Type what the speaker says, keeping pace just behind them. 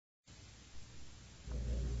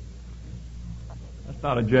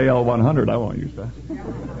Not a JL100. I won't use that.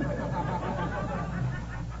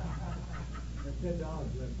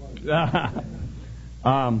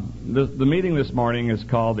 The meeting this morning is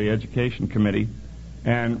called the Education Committee,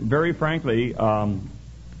 and very frankly,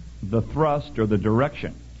 the thrust or the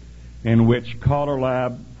direction in which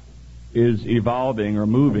CALLERLAB is evolving or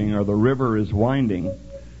moving, or the river is winding,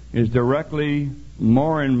 is directly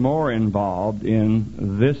more and more involved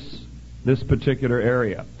in this particular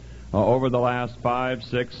area. Over the last 5,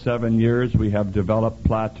 6, 7 years, we have developed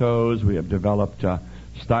plateaus, we have developed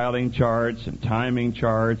styling charts and timing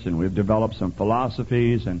charts, and we've developed some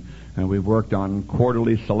philosophies, and we've worked on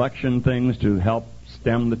quarterly selection things to help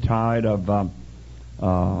stem the tide of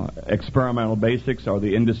experimental basics, or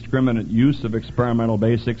the indiscriminate use of experimental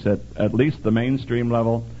basics at least the mainstream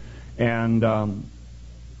level. And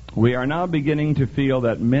we are now beginning to feel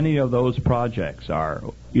that many of those projects are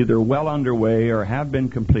either well underway or have been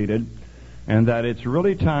completed, and that it's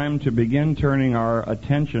really time to begin turning our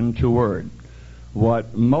attention toward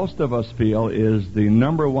what most of us feel is the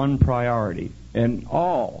number one priority in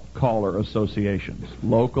all caller associations,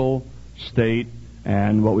 local, state,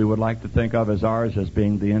 and what we would like to think of as ours as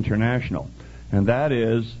being the international. And that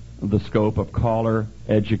is the scope of caller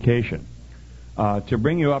education. To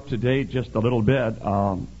bring you up to date just a little bit,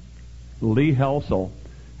 Lee Helsel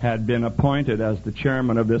had been appointed as the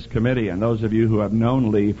chairman of this committee, and those of you who have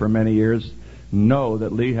known Lee for many years know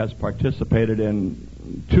that Lee has participated in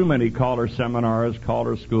too many caller seminars,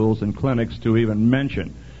 caller schools, and clinics to even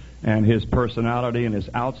mention. And his personality and his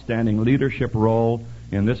outstanding leadership role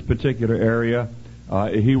in this particular area,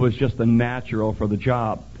 he was just a natural for the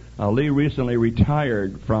job. Lee recently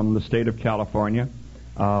retired from the state of California,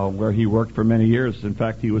 where he worked for many years. In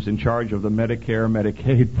fact, he was in charge of the Medicare,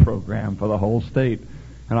 Medicaid program for the whole state.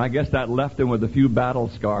 And I guess that left him with a few battle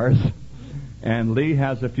scars. And Lee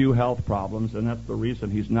has a few health problems, and that's the reason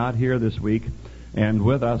he's not here this week and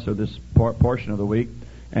with us, or this portion of the week.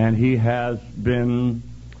 And he has been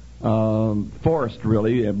forced,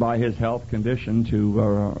 really, by his health condition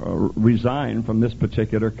to resign from this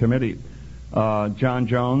particular committee. John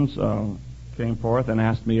Jones came forth and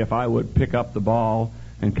asked me if I would pick up the ball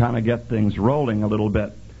and kind of get things rolling a little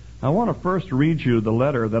bit. I want to first read you the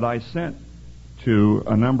letter that I sent to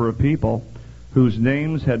a number of people whose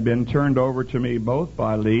names had been turned over to me both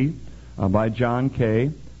by Lee, by John Kay,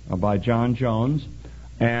 by John Jones,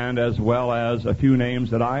 and as well as a few names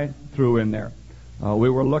that I threw in there. We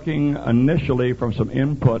were looking initially for some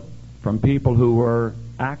input from people who were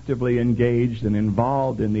actively engaged and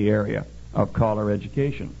involved in the area of caller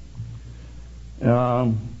education.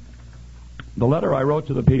 The letter I wrote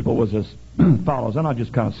to the people was as follows, and I'll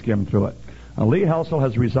just kind of skim through it. Lee Helsel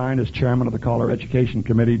has resigned as chairman of the Caller Education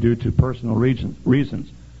Committee due to personal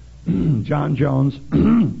reasons. John Jones,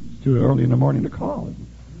 it's too early in the morning to call.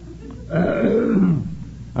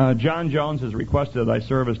 John Jones has requested that I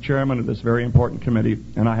serve as chairman of this very important committee,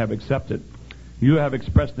 and I have accepted. You have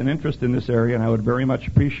expressed an interest in this area, and I would very much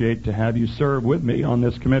appreciate to have you serve with me on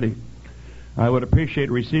this committee. I would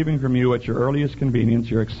appreciate receiving from you at your earliest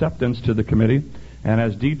convenience your acceptance to the committee, and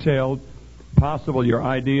as detailed possible your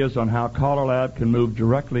ideas on how CALLERLAB can move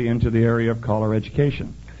directly into the area of caller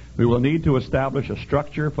education. We will need to establish a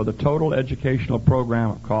structure for the total educational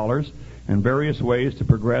program of callers and various ways to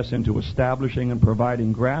progress into establishing and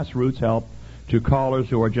providing grassroots help to callers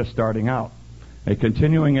who are just starting out. A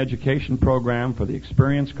continuing education program for the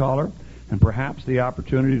experienced caller, and perhaps the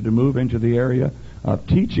opportunity to move into the area of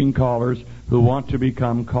teaching callers who want to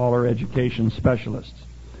become caller education specialists.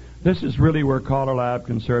 This is really where CALLERLAB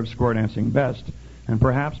can serve square dancing best and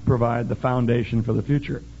perhaps provide the foundation for the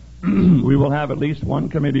future. We will have at least one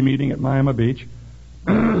committee meeting at Miami Beach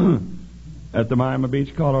at the Miami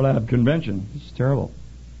Beach CALLERLAB convention. This is terrible.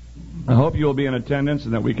 I hope you will be in attendance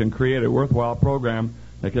and that we can create a worthwhile program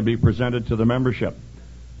that can be presented to the membership.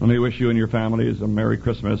 Let me wish you and your families a Merry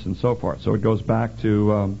Christmas and so forth. So it goes back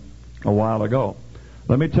to a while ago.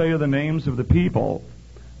 Let me tell you the names of the people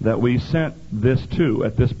that we sent this to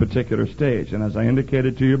at this particular stage. And as I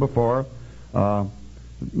indicated to you before,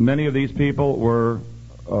 many of these people were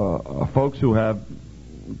folks who have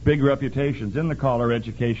big reputations in the caller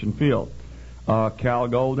education field. Cal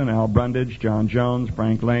Golden, Al Brundage, John Jones,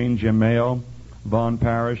 Frank Lane, Jim Mayo, Vaughn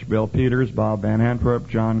Parrish, Bill Peters, Bob Van Antwerp,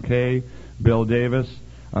 John Kay, Bill Davis,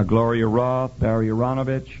 Gloria Roth, Barry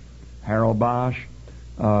Aronovich, Harold Bosch,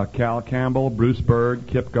 Cal Campbell, Bruce Berg,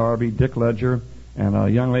 Kip Garvey, Dick Ledger, and a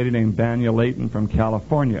young lady named Banya Layton from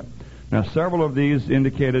California. Now, several of these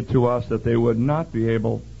indicated to us that they would not be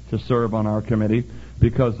able to serve on our committee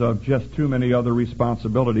because of just too many other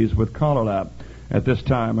responsibilities with CALLERLAB. at this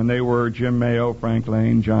time, and they were Jim Mayo, Frank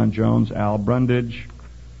Lane, John Jones, Al Brundage,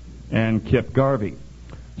 and Kip Garvey.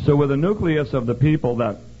 So with the nucleus of the people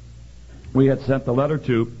that we had sent the letter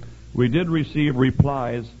to, we did receive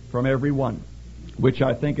replies from every one, which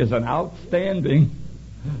I think is an outstanding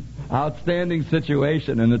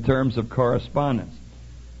situation in the terms of correspondence.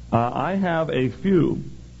 I have a few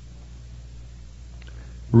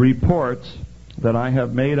reports that I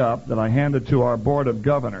have made up that I handed to our Board of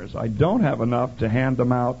Governors. I don't have enough to hand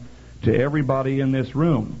them out to everybody in this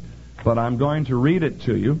room, but I'm going to read it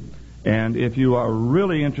to you, and if you are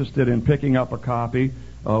really interested in picking up a copy,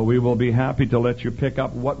 we will be happy to let you pick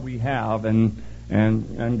up what we have and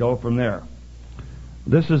go from there.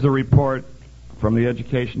 This is the report from the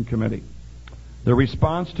Education Committee. The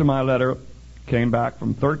response to my letter came back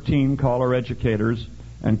from 13 caller educators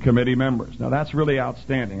and committee members. Now that's really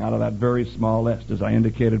outstanding out of that very small list, as I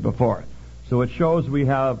indicated before. So it shows we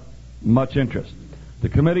have much interest. The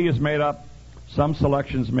committee is made up, some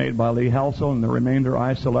selections made by Lee Helsel, and the remainder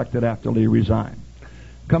I selected after Lee resigned.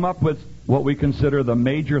 Come up with what we consider the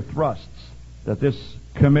major thrusts that this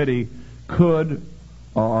committee could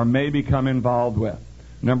or may become involved with.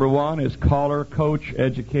 Number one is caller coach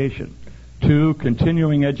education. 2,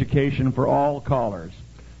 continuing education for all callers.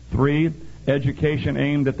 3, education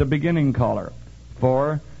aimed at the beginning caller.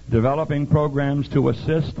 4, developing programs to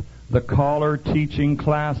assist the caller teaching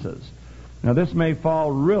classes. Now this may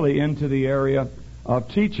fall really into the area of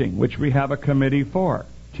teaching, which we have a committee for,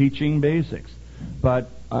 teaching basics. But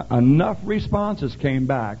enough responses came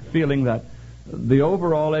back feeling that the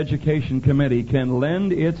overall education committee can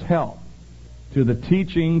lend its help to the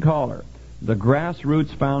teaching caller, the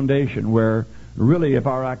grassroots foundation, where really if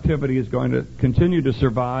our activity is going to continue to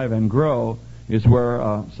survive and grow is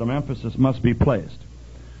where some emphasis must be placed.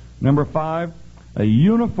 Number 5,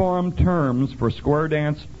 uniform terms for square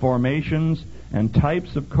dance formations and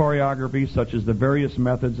types of choreography, such as the various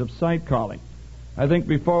methods of sight calling. I think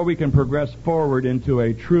before we can progress forward into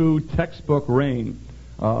a true textbook reign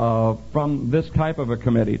from this type of a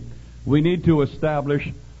committee, we need to establish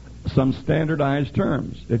some standardized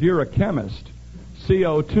terms. If you're a chemist,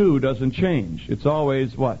 CO2 doesn't change. It's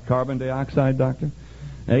always what? Carbon dioxide, doctor?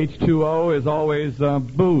 H2O is always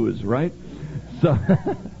booze, right?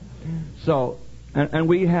 And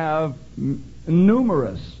we have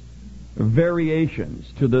numerous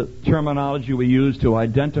variations to the terminology we use to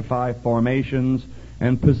identify formations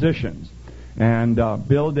and positions. And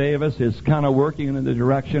Bill Davis is kind of working in the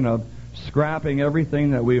direction of scrapping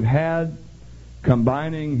everything that we've had,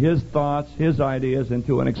 combining his thoughts, his ideas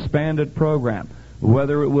into an expanded program.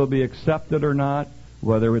 Whether it will be accepted or not,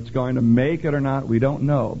 whether it's going to make it or not, we don't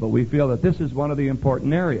know. But we feel that this is one of the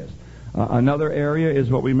important areas. Another area is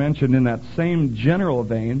what we mentioned in that same general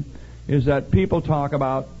vein, is that people talk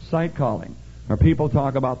about sight calling, or people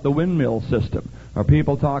talk about the windmill system, or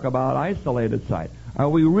people talk about isolated sight. Are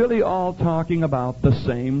we really all talking about the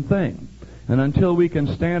same thing? And until we can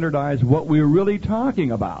standardize what we're really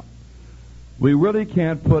talking about, we really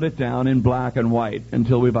can't put it down in black and white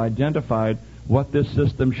until we've identified what this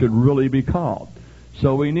system should really be called.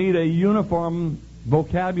 So we need a uniform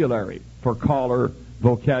vocabulary for caller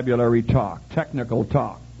vocabulary talk, technical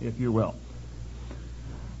talk, if you will.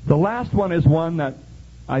 The last one is one that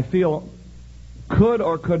I feel could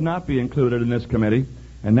or could not be included in this committee,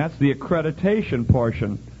 and that's the accreditation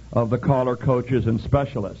portion of the caller coaches and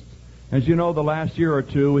specialists. As you know, the last year or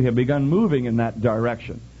two we have begun moving in that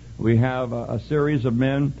direction. We have a series of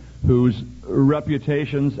men whose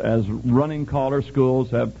reputations as running caller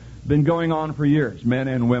schools have been going on for years, men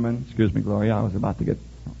and women. Excuse me, Gloria, I was about to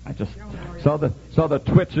I just saw the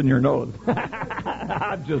twitch in your nose.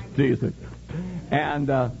 I'm just teasing.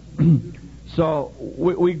 And so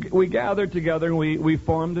we gathered together and we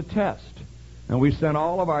formed a test. And we sent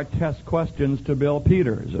all of our test questions to Bill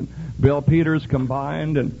Peters. And Bill Peters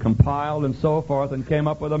combined and compiled and so forth and came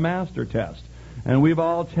up with a master test. And we've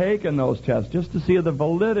all taken those tests just to see the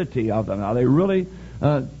validity of them. Are they really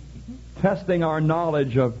testing our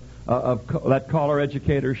knowledge of that caller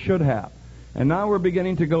educators should have? And now we're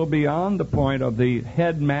beginning to go beyond the point of the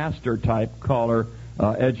headmaster type caller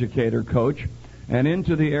educator coach and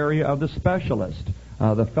into the area of the specialist,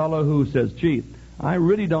 the fellow who says, gee, I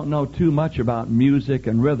really don't know too much about music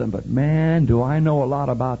and rhythm, but man, do I know a lot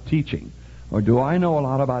about teaching, or do I know a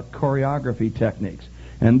lot about choreography techniques.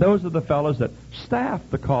 And those are the fellows that staff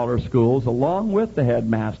the caller schools along with the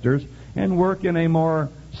headmasters and work in a more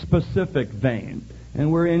specific vein.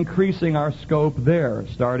 And we're increasing our scope there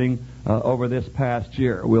starting over this past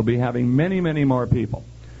year. We'll be having many, many more people.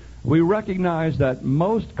 We recognize that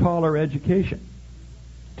most caller education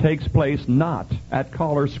takes place not at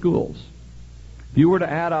caller schools. If you were to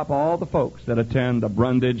add up all the folks that attend the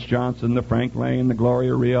Brundage, Johnson, the Frank Lane, the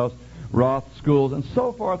Gloria Rios, Roth schools, and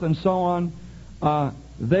so forth and so on,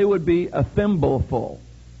 they would be a thimbleful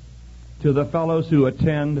to the fellows who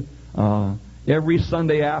attend every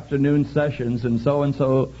Sunday afternoon sessions in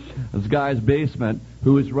so-and-so this guy's basement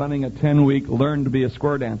who is running a 10-week Learn to be a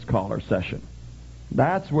Square Dance Caller session.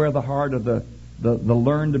 That's where the heart of the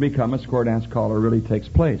learn to become a square dance caller really takes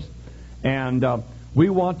place. And we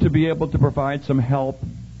want to be able to provide some help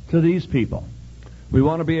to these people. We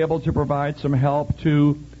want to be able to provide some help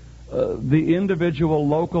to the individual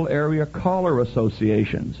local area caller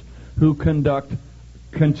associations who conduct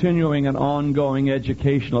continuing and ongoing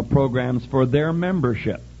educational programs for their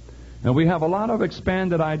membership. And we have a lot of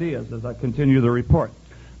expanded ideas as I continue the report.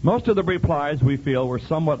 Most of the replies we feel were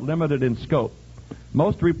somewhat limited in scope.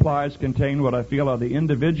 Most replies contain what I feel are the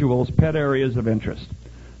individual's pet areas of interest.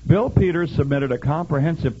 Bill Peters submitted a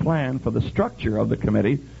comprehensive plan for the structure of the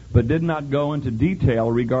committee, but did not go into detail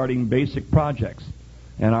regarding basic projects.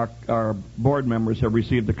 And our board members have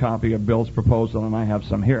received a copy of Bill's proposal, and I have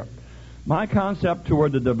some here. My concept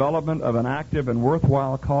toward the development of an active and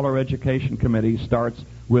worthwhile caller education committee starts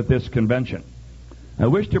with this convention. I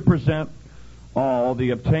wish to present all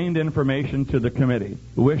the obtained information to the committee.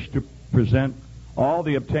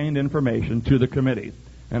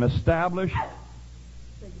 And establish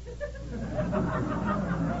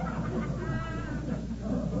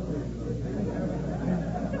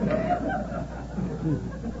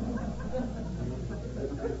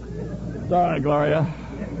Sorry, Gloria.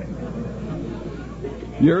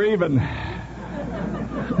 You're even.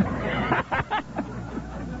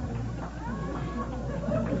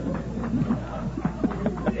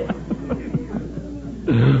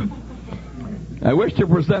 I wish to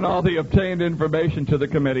present all the obtained information to the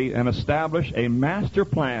committee and establish a master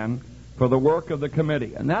plan for the work of the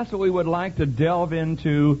committee. And that's what we would like to delve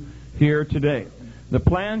into here today. The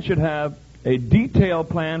plan should have a detailed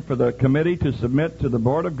plan for the committee to submit to the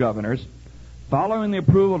Board of Governors. Following the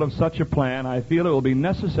approval of such a plan, I feel it will be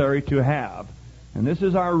necessary to have, and this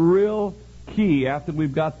is our real key after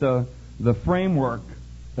we've got the framework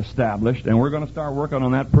established, and we're going to start working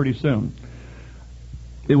on that pretty soon.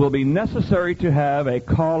 It will be necessary to have a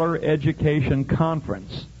caller education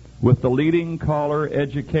conference with the leading caller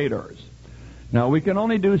educators. Now, we can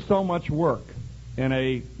only do so much work in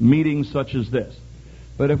a meeting such as this.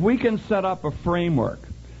 But if we can set up a framework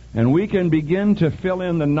and we can begin to fill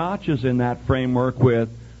in the notches in that framework with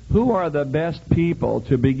who are the best people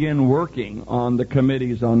to begin working on the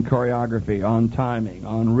committees on choreography, on timing,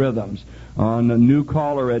 on rhythms, on the new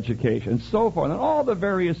caller education, and so forth, and all the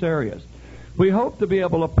various areas. We hope to be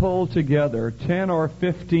able to pull together 10 or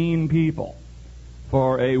 15 people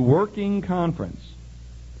for a working conference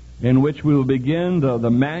in which we will begin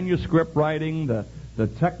the manuscript writing, the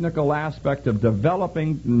technical aspect of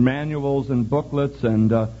developing manuals and booklets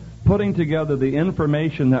and putting together the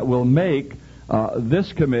information that will make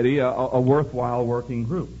this committee a worthwhile working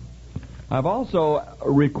group. I've also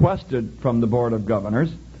requested from the Board of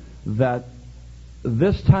Governors that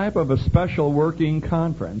this type of a special working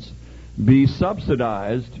conference be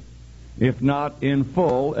subsidized, if not in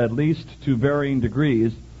full, at least to varying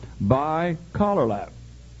degrees, by CALLERLAB.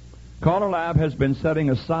 CALLERLAB has been setting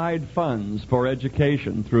aside funds for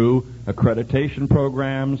education through accreditation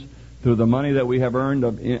programs, through the money that we have earned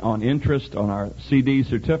on interest on our CD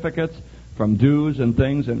certificates, from dues and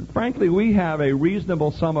things, and frankly, we have a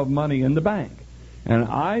reasonable sum of money in the bank. And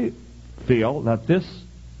I feel that this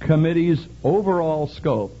committee's overall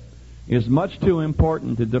scope is much too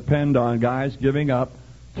important to depend on guys giving up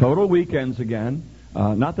total weekends again.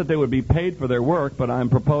 Not that they would be paid for their work, but I'm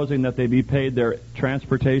proposing that they be paid their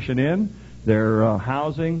transportation in, their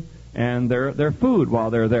housing, and their food while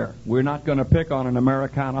they're there. We're not going to pick on an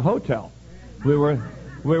Americana hotel. We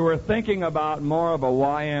were thinking about more of a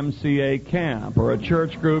YMCA camp or a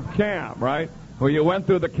church group camp, right? Where you went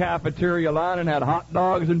through the cafeteria line and had hot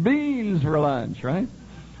dogs and beans for lunch, right?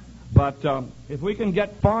 But if we can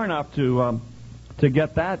get far enough to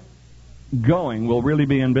get that going, we'll really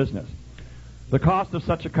be in business. The cost of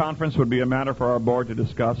such a conference would be a matter for our board to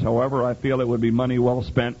discuss. However, I feel it would be money well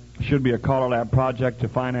spent. It should be a CALLERLAB project to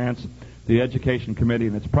finance the Education Committee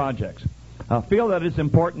and its projects. I feel that it's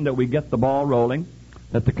important that we get the ball rolling,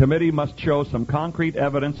 that the committee must show some concrete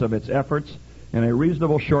evidence of its efforts in a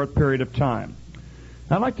reasonable short period of time.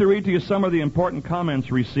 I'd like to read to you some of the important comments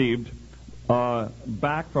received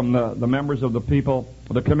back from the members of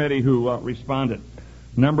the committee who responded.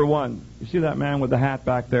 Number one, you see that man with the hat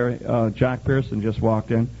back there? Jack Pearson just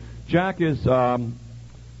walked in. Jack is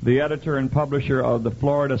the editor and publisher of the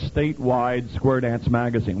Florida statewide Square Dance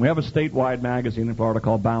magazine. We have a statewide magazine in Florida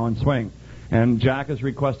called Bow and Swing. And Jack has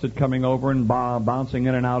requested coming over and bouncing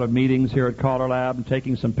in and out of meetings here at CALLERLAB and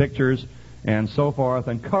taking some pictures and so forth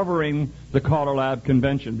and covering the CALLERLAB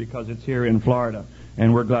convention because it's here in Florida.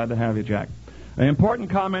 And we're glad to have you, Jack. Important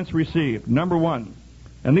comments received. Number one,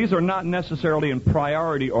 and these are not necessarily in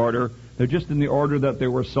priority order. They're just in the order that they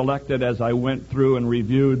were selected as I went through and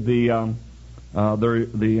reviewed the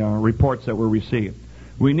reports that were received.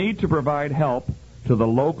 We need to provide help to the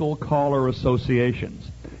local caller associations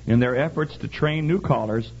in their efforts to train new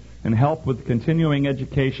callers and help with continuing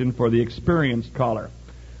education for the experienced caller.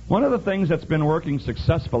 One of the things that's been working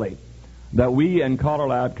successfully that we and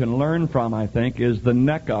CallerLab can learn from, I think, is the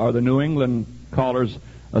NECA, or the New England Callers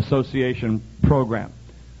Association program.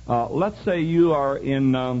 Let's say you are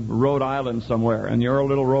in Rhode Island somewhere, and your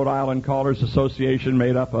little Rhode Island Callers Association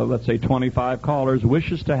made up of, let's say, 25 callers,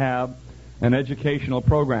 wishes to have an educational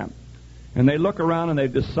program. And they look around and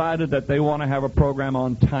they've decided that they want to have a program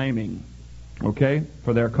on timing, okay,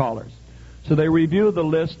 for their callers. So they review the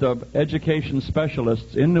list of education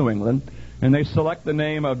specialists in New England, and they select the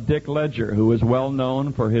name of Dick Ledger, who is well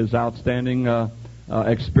known for his outstanding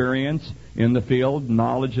experience in the field,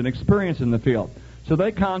 knowledge and experience in the field. So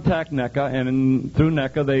they contact NECA, and through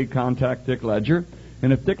NECA they contact Dick Ledger.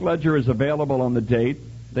 And if Dick Ledger is available on the date,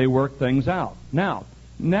 they work things out. Now,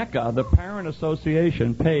 NECA, the parent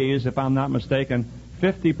association, pays, if I'm not mistaken,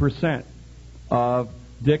 50% of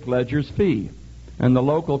Dick Ledger's fee. And the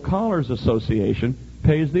local Callers Association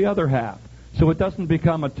pays the other half. So it doesn't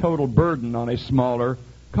become a total burden on a smaller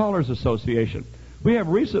Callers Association. We have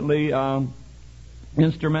recently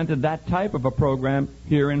instrumented that type of a program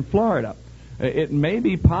here in Florida. It may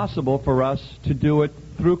be possible for us to do it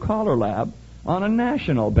through CallerLab on a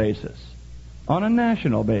national basis. On a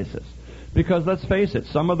national basis. Because let's face it,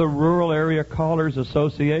 some of the rural area Callers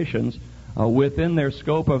Associations, within their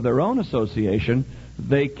scope of their own association,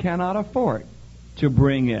 they cannot afford to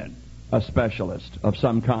bring in a specialist of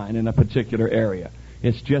some kind in a particular area.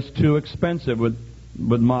 It's just too expensive with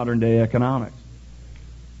modern-day economics.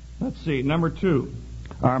 Let's see, number 2.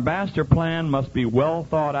 Our ambassador plan must be well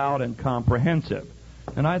thought out and comprehensive.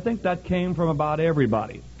 And I think that came from about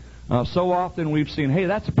everybody. So often we've seen, hey,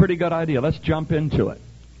 that's a pretty good idea. Let's jump into it.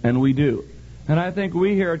 And we do. And I think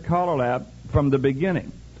we here at CallerLab, from the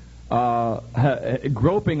beginning,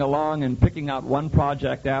 groping along and picking out one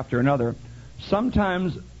project after another,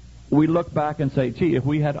 sometimes we look back and say, gee, if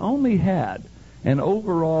we had only had an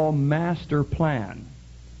overall master plan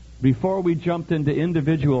before we jumped into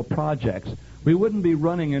individual projects, we wouldn't be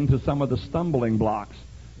running into some of the stumbling blocks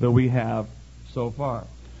that we have so far.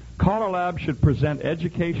 CallerLab should present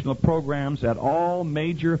educational programs at all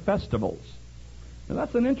major festivals. Now,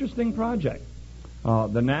 that's an interesting project.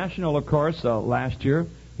 The National, of course, last year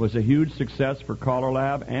was a huge success for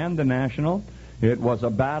CallerLab and the National. It was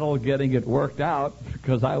a battle getting it worked out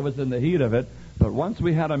because I was in the heat of it. But once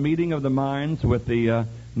we had a meeting of the minds with the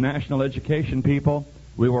national education people,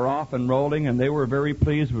 we were off and rolling, and they were very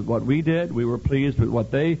pleased with what we did. We were pleased with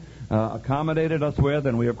what they accommodated us with,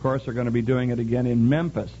 and we, of course, are going to be doing it again in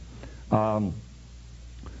Memphis. The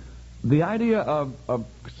idea of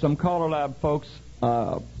some CallerLab folks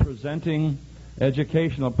presenting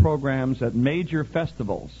educational programs at major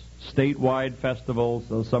festivals, statewide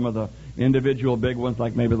festivals, some of the individual big ones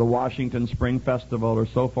like maybe the Washington Spring Festival or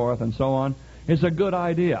so forth and so on, is a good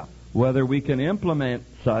idea. Whether we can implement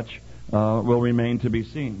such will remain to be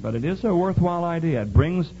seen. But it is a worthwhile idea. It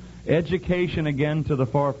brings education again to the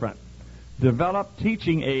forefront. Develop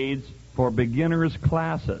teaching aids for beginners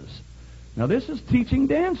classes. Now this is teaching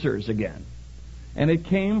dancers again. And it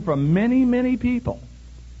came from many, many people.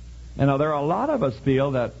 And now there are a lot of us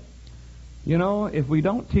feel that, you know, if we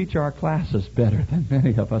don't teach our classes better than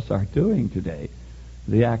many of us are doing today,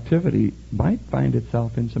 the activity might find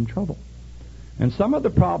itself in some trouble. And some of the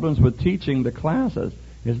problems with teaching the classes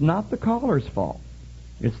is not the caller's fault.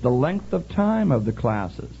 It's the length of time of the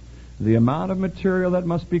classes, the amount of material that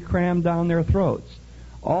must be crammed down their throats.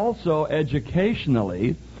 Also,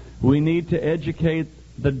 educationally, we need to educate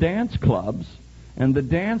the dance clubs and the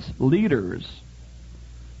dance leaders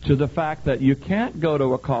to the fact that you can't go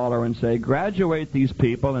to a caller and say, graduate these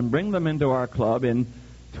people and bring them into our club in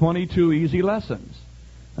 22 easy lessons.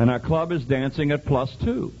 And our club is dancing at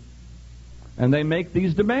 +2. And they make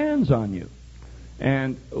these demands on you.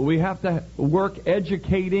 And we have to work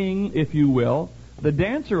educating, if you will, the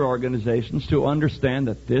dancer organizations to understand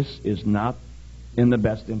that this is not in the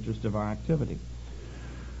best interest of our activity.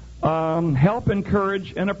 Help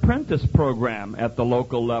encourage an apprentice program at the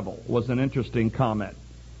local level was an interesting comment.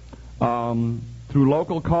 Through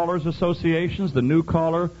local callers associations, the new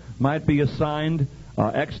caller might be assigned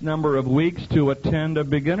X number of weeks to attend a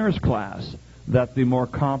beginner's class that the more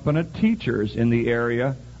competent teachers in the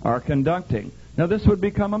area are conducting. Now, this would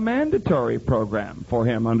become a mandatory program for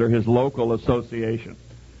him under his local association.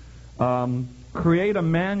 Create a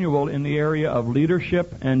manual in the area of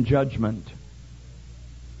leadership and judgment.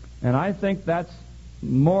 And I think that's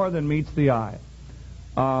more than meets the eye.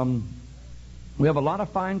 We have a lot of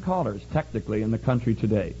fine callers, technically, in the country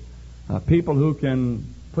today. People who can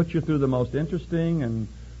put you through the most interesting and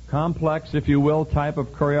complex, if you will, type of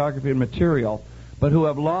choreography and material, but who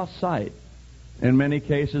have lost sight, in many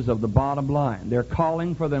cases, of the bottom line. They're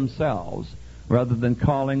calling for themselves rather than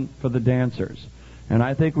calling for the dancers. And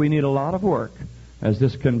I think we need a lot of work, as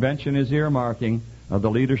this convention is earmarking the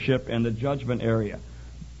leadership and the judgment area.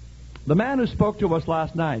 The man who spoke to us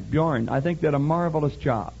last night, Bjorn, I think did a marvelous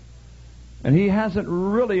job. And he hasn't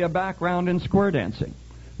really a background in square dancing,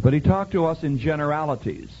 but he talked to us in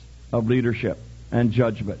generalities of leadership and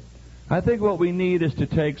judgment. I think what we need is to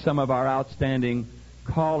take some of our outstanding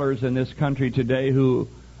callers in this country today who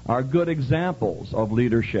are good examples of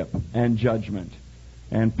leadership and judgment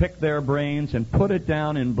and pick their brains and put it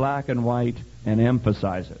down in black and white and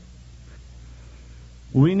emphasize it.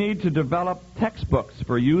 We need to develop textbooks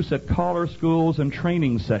for use at caller schools and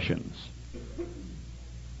training sessions.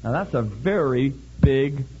 Now, that's a very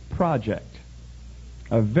big project.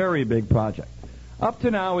 A very big project. Up to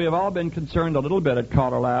now, we have all been concerned a little bit at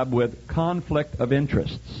CALLERLAB with conflict of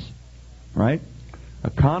interests, right? A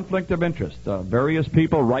conflict of interest. Various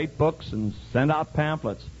people write books and send out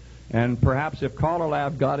pamphlets. And perhaps if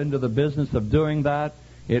CALLERLAB got into the business of doing that,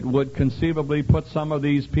 it would conceivably put some of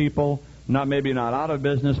these people, maybe not out of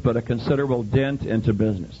business, but a considerable dent into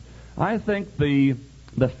business. I think the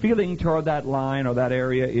feeling toward that line or that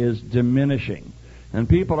area is diminishing. And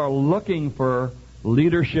people are looking for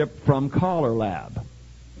leadership from CALLERLAB.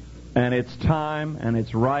 And it's time and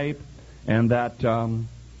it's ripe, and that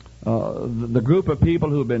the group of people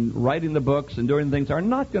who've been writing the books and doing things are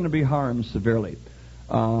not going to be harmed severely.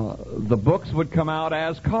 The books would come out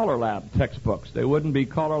as CALLERLAB textbooks. They wouldn't be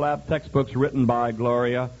CALLERLAB textbooks written by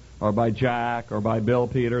Gloria or by Jack or by Bill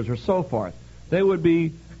Peters or so forth. They would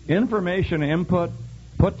be information input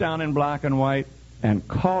put down in black and white, and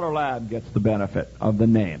CALLERLAB gets the benefit of the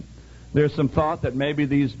name. There's some thought that maybe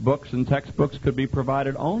these books and textbooks could be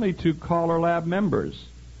provided only to CALLERLAB members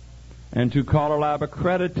and to CALLERLAB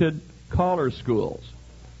accredited caller schools.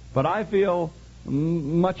 But I feel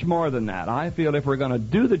much more than that. I feel if we're going to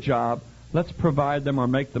do the job, let's provide them or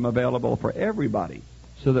make them available for everybody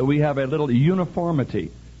so that we have a little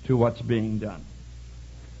uniformity to what's being done.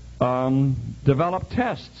 Develop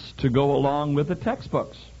tests to go along with the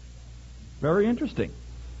textbooks. Very interesting.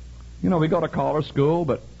 You know, we go to caller school,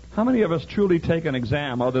 but how many of us truly take an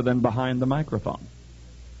exam other than behind the microphone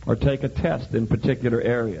or take a test in particular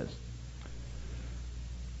areas?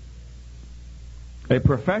 A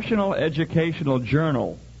professional educational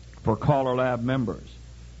journal for CALLERLAB members.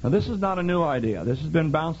 Now, this is not a new idea. This has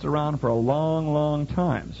been bounced around for a long, long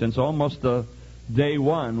time, since almost the day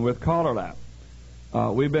one with CALLERLAB.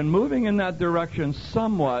 We've been moving in that direction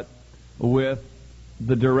somewhat with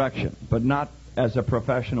the direction, but not as a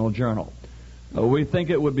professional journal. We think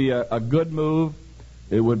it would be a good move.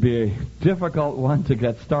 It would be a difficult one to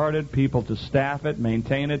get started, people to staff it,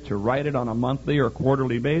 maintain it, to write it on a monthly or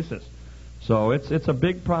quarterly basis. So it's a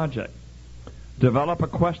big project. Develop a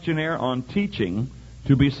questionnaire on teaching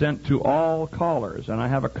to be sent to all callers, and I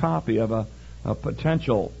have a copy of a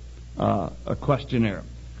potential a questionnaire.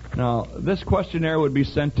 Now, this questionnaire would be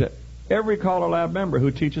sent to every CALLERLAB member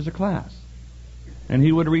who teaches a class, and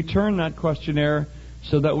he would return that questionnaire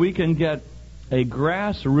so that we can get a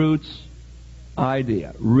grassroots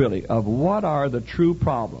idea, really, of what are the true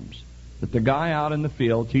problems that the guy out in the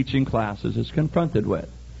field teaching classes is confronted with.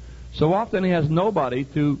 So often he has nobody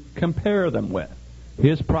to compare them with.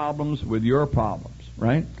 His problems with your problems,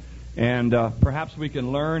 right? And perhaps we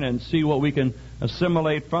can learn and see what we can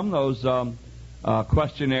assimilate from those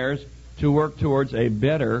questionnaires to work towards a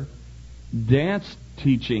better dance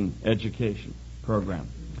teaching education program.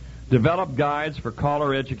 Develop guides for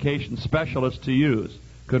caller education specialists to use.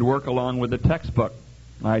 Could work along with the textbook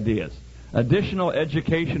ideas. Additional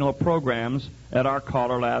educational programs at our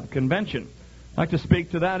CALLERLAB convention. I'd like to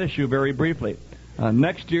speak to that issue very briefly.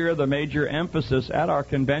 Next year, the major emphasis at our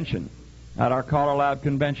convention, at our CALLERLAB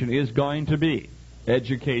convention, is going to be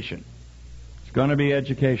education. It's going to be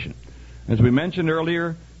education. As we mentioned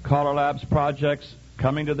earlier, CALLERLAB's projects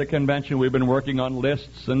coming to the convention, we've been working on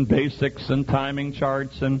lists and basics and timing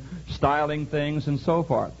charts and styling things and so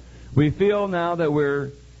forth. We feel now that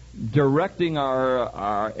we're directing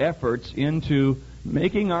our efforts into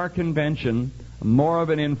making our convention more of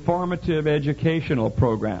an informative educational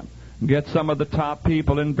program. Get some of the top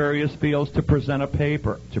people in various fields to present a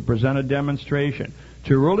paper, to present a demonstration,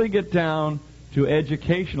 to really get down to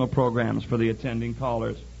educational programs for the attending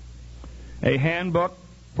callers. A handbook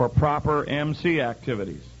for proper MC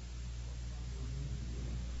activities.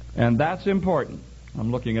 And that's important.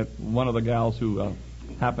 I'm looking at one of the gals who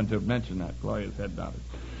happened to mention that. Gloria's head nodded.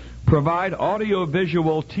 Provide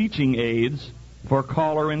audio-visual teaching aids for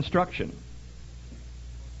caller instruction.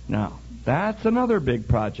 Now, that's another big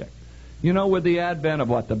project. You know, with the advent of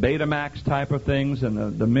the Betamax type of things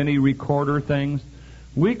and the mini recorder things,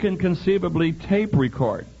 we can conceivably tape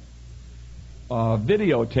record,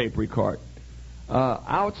 videotape record,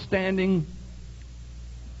 outstanding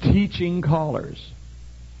teaching callers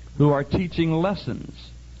who are teaching lessons,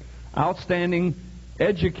 outstanding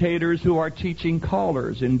educators who are teaching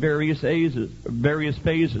callers in various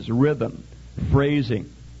phases, rhythm,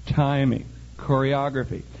 phrasing, timing,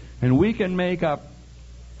 choreography. And we can make up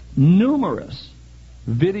numerous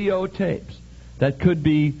videotapes that could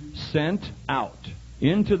be sent out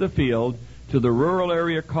into the field to the rural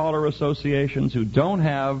area caller associations who don't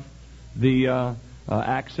have the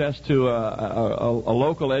access to a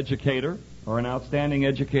local educator or an outstanding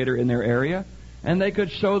educator in their area, and they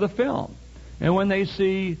could show the film. And when they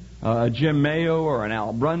see a Jim Mayo or an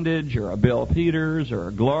Al Brundage or a Bill Peters or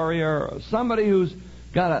a Gloria or somebody who's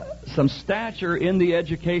got some stature in the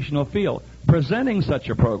educational field presenting such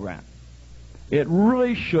a program, it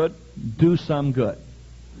really should do some good.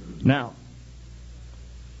 Now,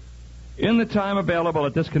 in the time available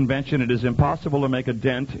at this convention, it is impossible to make a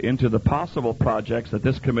dent into the possible projects that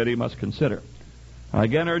this committee must consider. I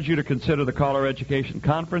again urge you to consider the Caller Education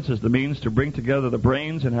Conference as the means to bring together the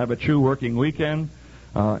brains and have a true working weekend,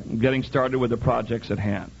 getting started with the projects at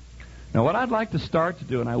hand. Now, what I'd like to start to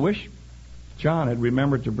do, and I wish John had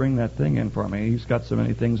remembered to bring that thing in for me. He's got so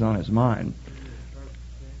many things on his mind.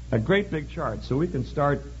 A great big chart, so we can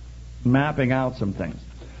start mapping out some things.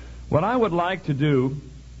 What I would like to do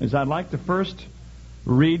is I'd like to first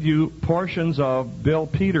read you portions of Bill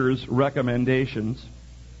Peters' recommendations,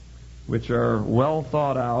 which are well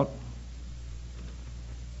thought out.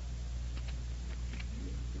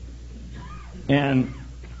 And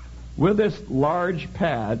with this large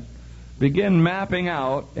pad, begin mapping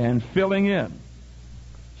out and filling in.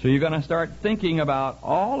 So you're going to start thinking about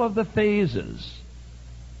all of the phases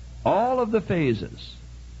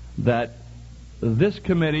that this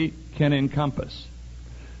committee can encompass.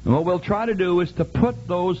 And what we'll try to do is to put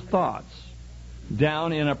those thoughts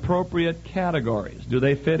down in appropriate categories. Do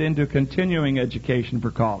they fit into continuing education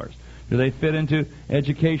for callers? Do they fit into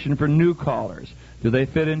education for new callers? Do they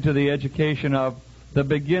fit into the education of the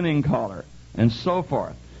beginning caller? And so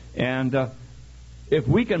forth. And if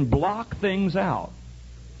we can block things out,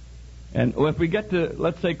 and if we get to,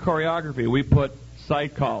 let's say, choreography, we put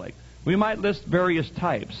sight calling. We might list various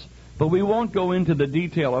types, but we won't go into the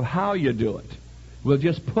detail of how you do it. We'll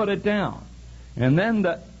just put it down. And then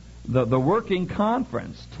the working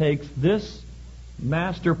conference takes this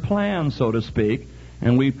master plan, so to speak,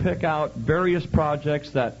 and we pick out various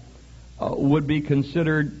projects that would be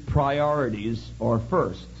considered priorities or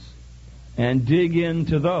firsts, and dig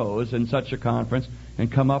into those in such a conference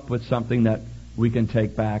and come up with something that we can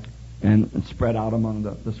take back and spread out among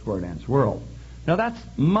the square dance world. Now, that's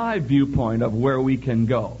my viewpoint of where we can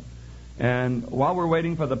go. And while we're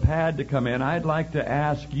waiting for the pad to come in, I'd like to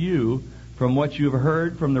ask you, from what you've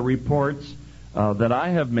heard from the reports that I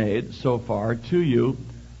have made so far to you,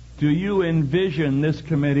 do you envision this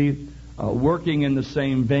committee working in the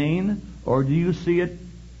same vein, or do you see it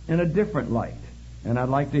in a different light? And I'd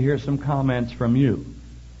like to hear some comments from you.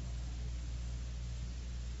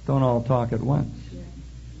 Don't all talk at once. Yeah.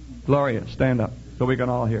 Gloria, stand up so we can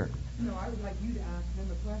all hear. No, I would like you to ask them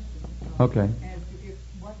a question. Okay. As to if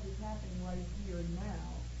what is happening right here and now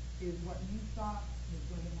is what you thought was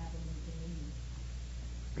going to happen in the meeting.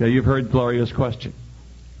 Okay, you've heard Gloria's question.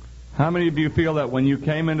 How many of you feel that when you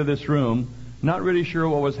came into this room, not really sure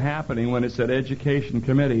what was happening when it said Education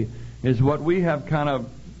Committee, is what we have kind of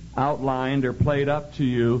outlined or played up to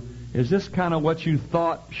you, is this kind of what you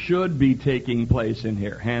thought should be taking place in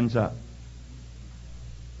here? Hands up.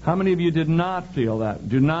 How many of you do not feel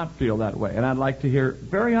that way? And I'd like to hear,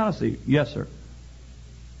 very honestly, yes, sir.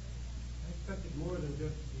 I expected more than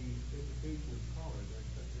just the education of college. I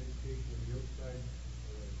expected education of the outside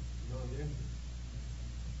non-dancer.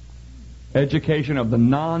 Education of the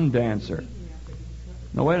non-dancer.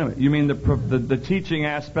 Now, wait a minute. You mean the teaching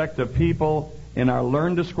aspect of people in our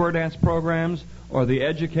Learn to Square Dance programs or the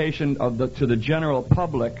education to the general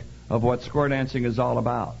public of what square dancing is all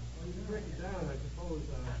about? Well, you break it down, I suppose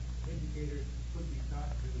educators could be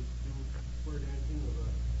taught to do square dancing of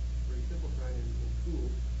a very simple kind in school,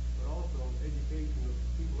 but also education of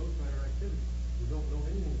people outside our activities who don't know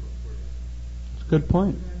anything about square dancing. It's a good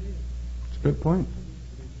point. It's a good point.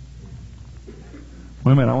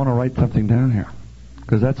 Wait a minute, I want to write something down here,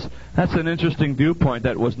 because that's an interesting viewpoint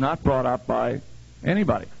that was not brought up by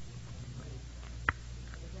anybody.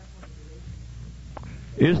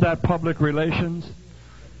 Is that public relations?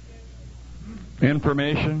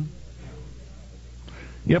 Information?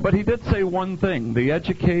 Yeah, but he did say one thing, the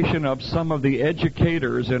education of some of the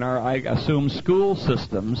educators in our, I assume, school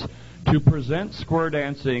systems to present square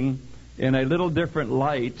dancing in a little different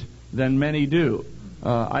light than many do.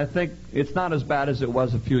 I think it's not as bad as it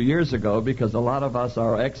was a few years ago, because a lot of us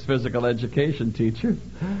are ex-physical education teachers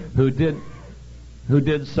who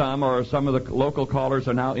did some, or some of the local callers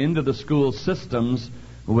are now into the school systems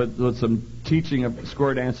with some teaching of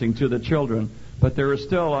square dancing to the children. But there is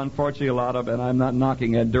still, unfortunately, a lot of, and I'm not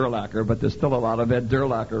knocking Ed Durlacher, but there's still a lot of Ed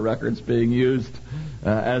Durlacher records being used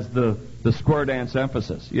as the square dance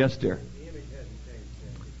emphasis. Yes, dear.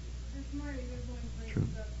 True.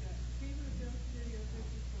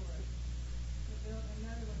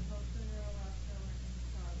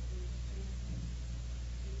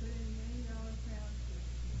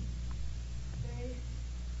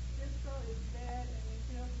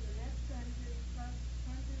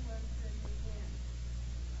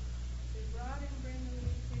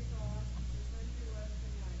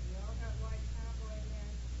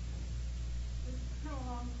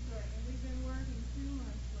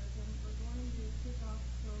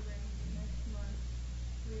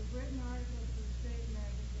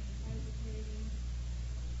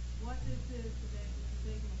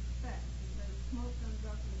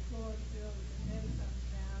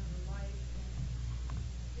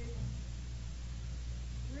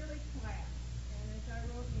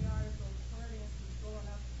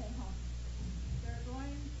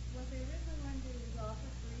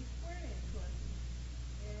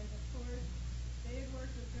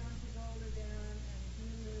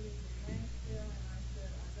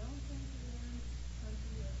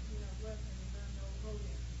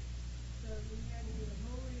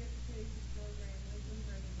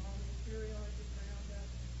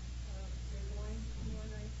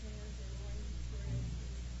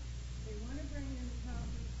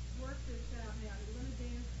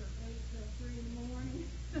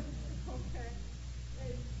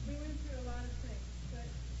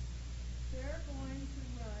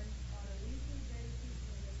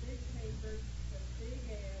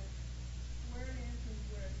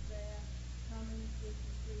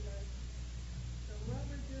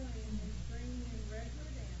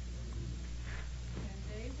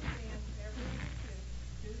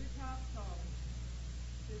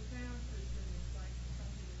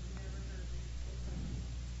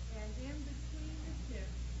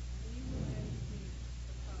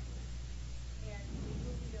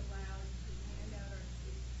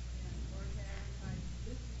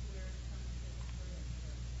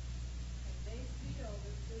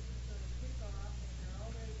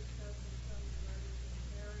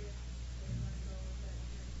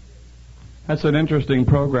 That's an interesting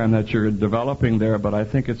program that you're developing there, but I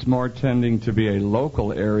think it's more tending to be a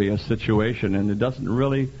local area situation, and it doesn't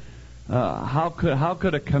really. How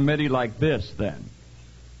could a committee like this then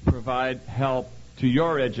provide help to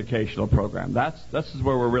your educational program? This is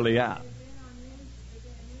where we're really at.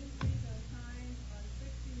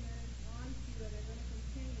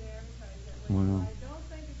 Wow.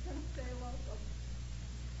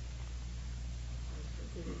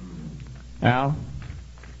 Al?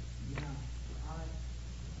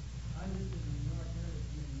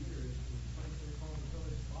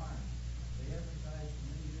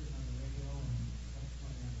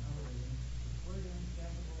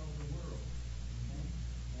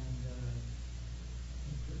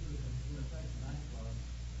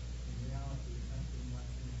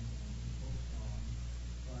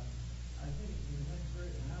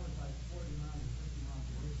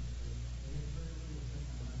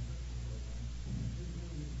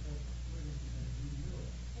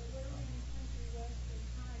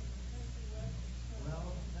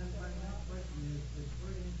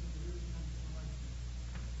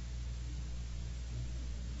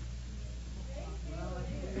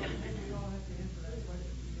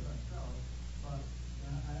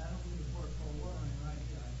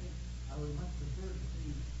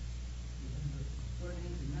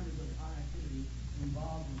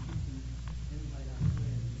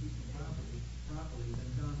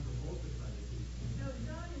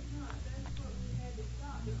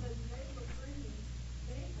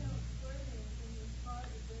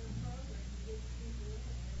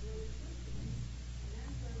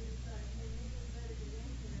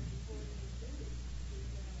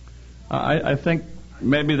 I think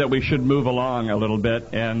maybe that we should move along a little bit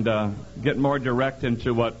and get more direct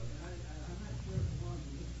into what.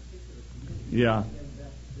 Yeah.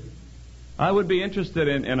 I would be interested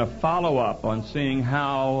in a follow-up on seeing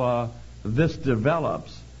how this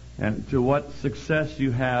develops and to what success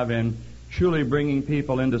you have in truly bringing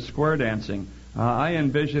people into square dancing. I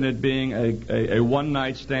envision it being a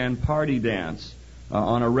one-night stand party dance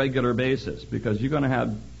on a regular basis, because you're going to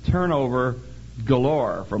have turnover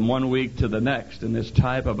galore from one week to the next in this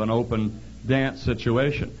type of an open dance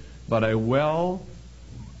situation. But a well-planned,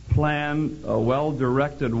 a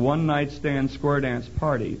well-directed one-night stand square dance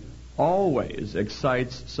party always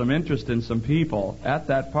excites some interest in some people at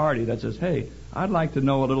that party that says, hey, I'd like to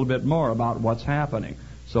know a little bit more about what's happening.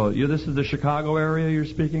 So this is the Chicago area you're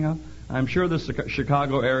speaking of? I'm sure the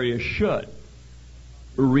Chicago area should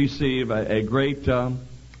receive a great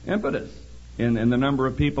impetus in the number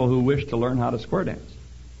of people who wish to learn how to square dance.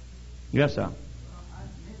 Yes, sir. Maybe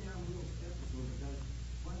I'm a little skeptical, because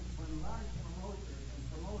when large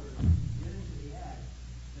promoters get into the act,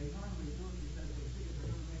 they normally do it because they figure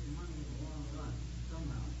they're going to make money in the long run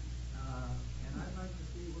somehow. And I'd like to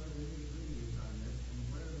see where the nitty-gritty is on this and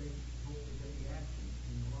where they hope to get the action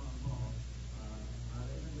in the long haul. Are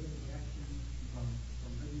they going to get the action from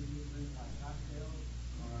maybe movement by cocktails,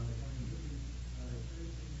 or are they going to use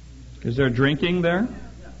seriously? Is there drinking there?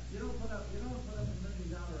 Yeah. You don't put up $1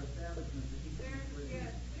 million establishments to keep people. Yes,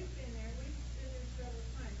 we've been there several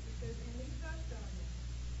times, because, and we touched on it.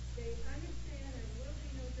 They understand there will be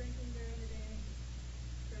no drinking during the day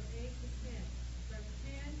from 8 to 10. From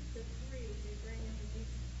 10 to 3, they bring in the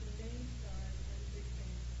main stars for the big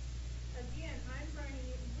band. Again, I'm bringing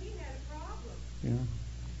it, we had a problem, Yeah.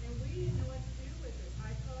 and we didn't know what to do with it.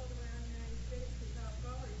 I called around the United States to top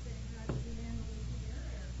callers saying, how do you handle this in your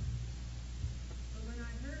area? But when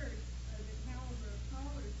I heard the caliber of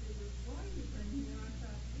callers they were going to bring here, I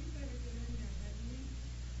thought, we better get in there and at least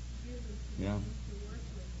give us some Yeah. things to work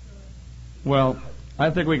with. So, Well, I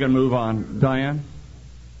think we can move on. Diane?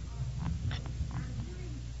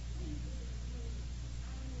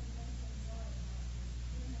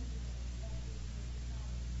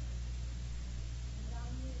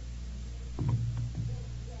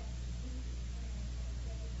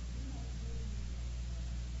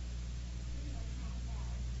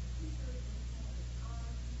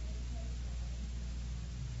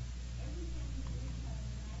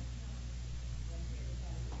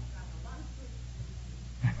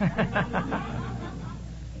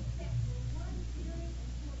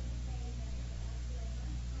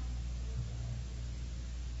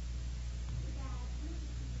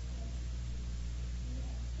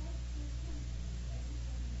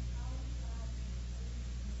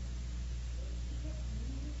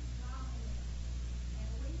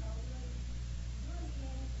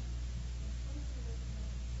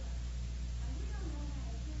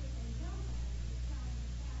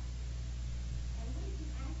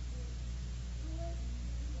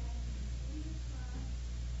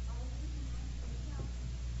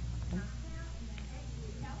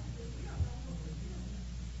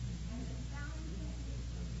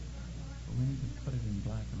 We need to put it in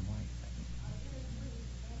black and white.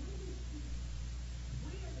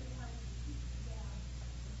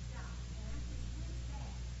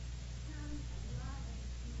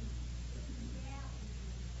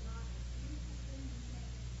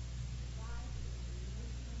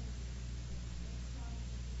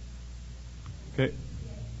 Okay.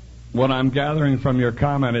 What I'm gathering from your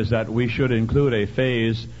comment is that we should include a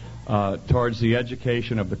phase towards the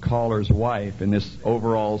education of the caller's wife in this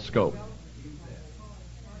overall scope.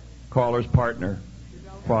 Caller's partner.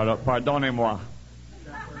 Pardonnez-moi.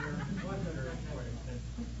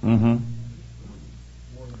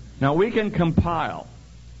 Now, we can compile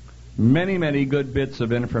many, many good bits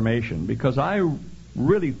of information, because I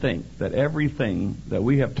really think that everything that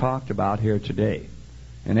we have talked about here today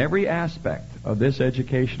and every aspect of this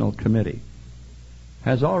educational committee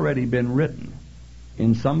has already been written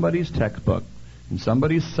in somebody's textbook, in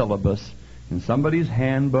somebody's syllabus, in somebody's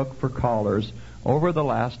handbook for callers over the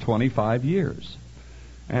last 25 years.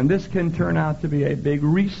 And this can turn out to be a big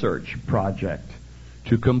research project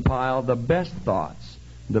to compile the best thoughts,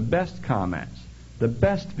 the best comments, the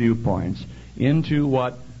best viewpoints into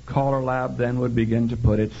what CALLERLAB then would begin to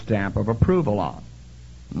put its stamp of approval on.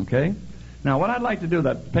 Okay? Now, what I'd like to do,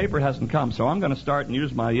 that paper hasn't come, so I'm going to start and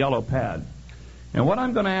use my yellow pad. And what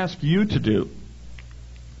I'm going to ask you to do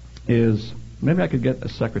is, maybe I could get a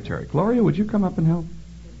secretary. Gloria, would you come up and help?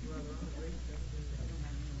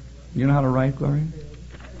 You know how to write, Gloria?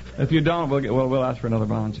 If you don't, we'll ask for another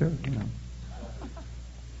volunteer. You know.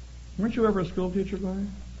 Weren't you ever a school teacher, Gloria?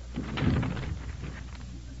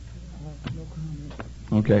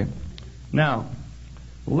 Okay. Now,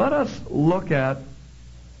 let us look at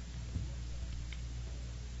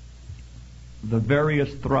the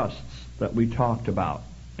various thrusts that we talked about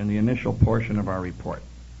in the initial portion of our report.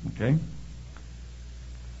 Okay?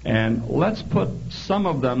 And let's put some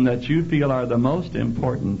of them that you feel are the most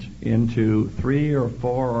important into 3 or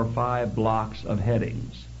 4 or 5 blocks of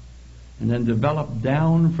headings. And then develop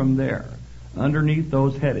down from there, underneath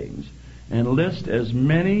those headings, and list as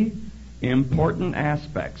many important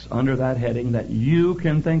aspects under that heading that you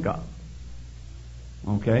can think of.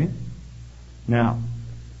 Okay? Now,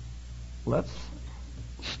 let's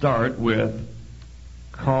start with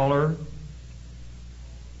caller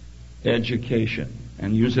education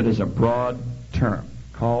and use it as a broad term.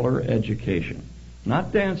 Caller education.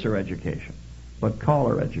 Not dancer education, but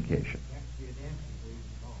caller education.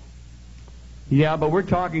 Yeah, but we're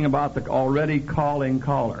talking about the already calling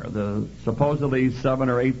caller, the supposedly 7,000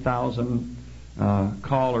 or 8,000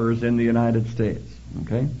 callers in the United States.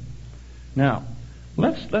 Okay? Now,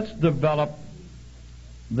 let's develop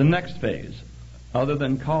the next phase, other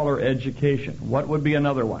than caller education. What would be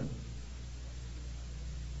another one?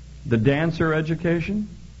 The dancer education?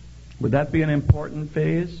 Would that be an important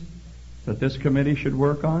phase that this committee should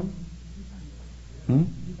work on?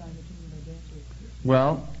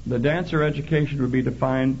 Well, the dancer education would be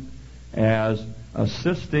defined as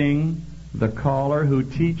assisting the caller who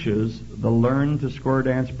teaches the Learn to Square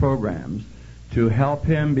Dance programs to help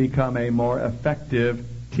him become a more effective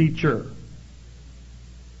teacher.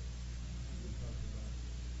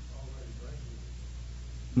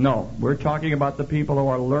 No, we're talking about the people who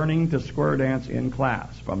are learning to square dance in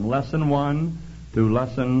class, from lesson 1 to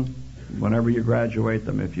lesson whenever you graduate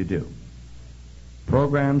them, if you do.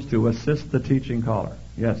 Programs to assist the teaching caller.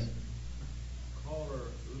 Yes? Caller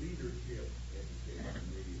leadership education,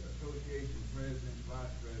 the association president,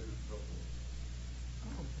 vice president, so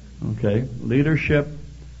forth. Okay. Leadership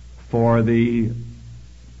for the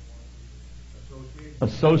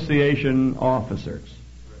association officers.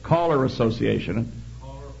 Caller association.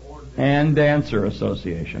 And dancer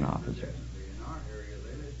association officers. In our area,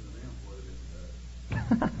 they listen to them more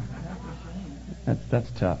than That's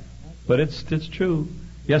tough. But it's true.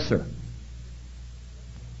 Yes, sir.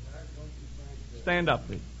 Stand up,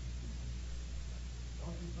 please.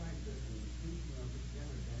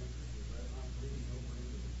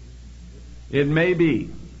 It may be.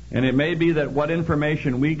 And it may be that what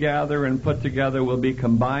information we gather and put together will be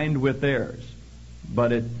combined with theirs.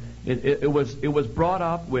 But it was brought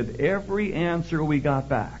up with every answer we got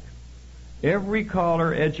back. Every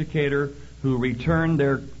caller educator who returned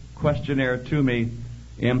their questionnaire to me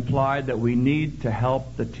implied that we need to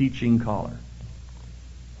help the teaching caller.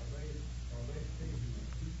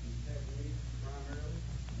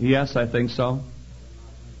 Yes, I think so.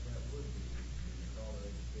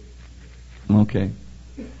 Okay.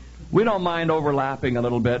 We don't mind overlapping a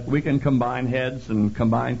little bit. We can combine heads and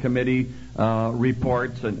combine committee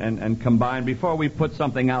reports and combine before we put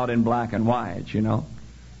something out in black and white, you know.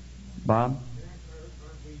 Bob?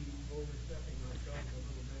 Aren't we overstepping ourselves a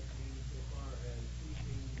little bit insofar as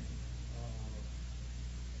teaching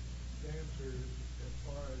dancers as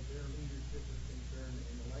far as their leadership is concerned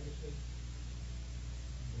in the legacy?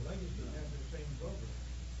 The legacy has the same program.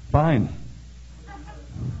 Fine.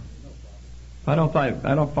 I don't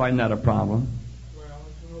find that a problem. Well,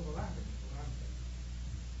 it's an overlapping.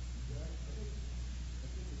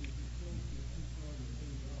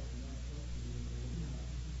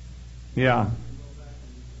 Yeah.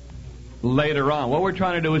 Later on. What we're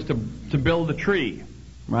trying to do is to build the tree,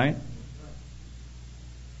 right?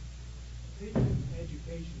 Teaching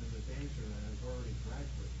education of the dancer that has already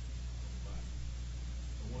graduated from class.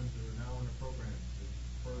 The ones that are now in the program, the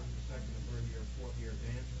first, the second, the third year, fourth year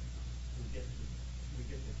dancer, we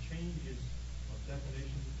get the changes of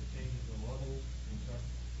definitions, the changes of levels and such,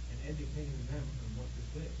 and educating them on what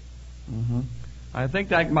this is. Mm-hmm. I think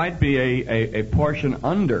that might be a portion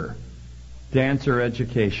under dancer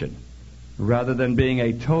education, rather than being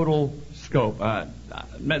a total scope.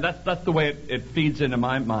 That's the way it feeds into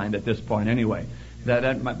my mind at this point, anyway.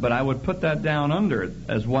 But I would put that down under it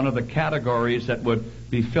as one of the categories that would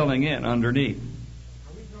be filling in underneath.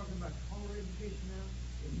 Are we talking about caller education now?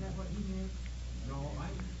 Isn't that what he meant? No,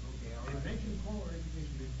 I mentioned caller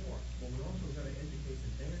education before, but we also got to educate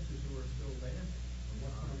the dancers who are still dancing on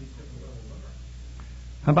what some of these different levels are.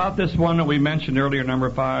 How about this one that we mentioned earlier, number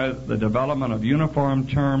 5, the development of uniform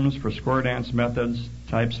terms for square dance methods,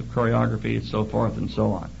 types of choreography, so forth and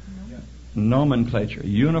so on. Yes. Nomenclature,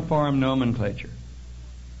 uniform nomenclature.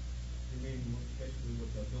 You mean basically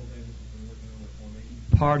what Bill Davis has been working on with formation?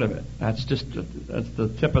 part of it. That's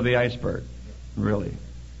the tip of the iceberg, really.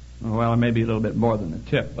 Well, maybe a little bit more than the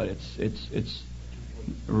tip, but it's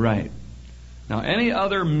right. Now, any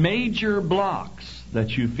other major blocks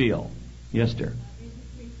that you feel? Yes, dear.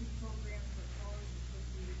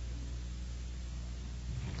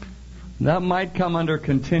 That might come under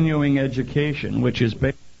continuing education, which is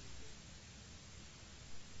based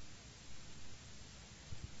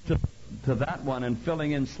to that one and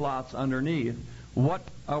filling in slots underneath. What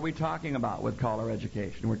are we talking about with caller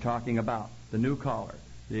education? We're talking about the new caller,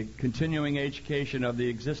 the continuing education of the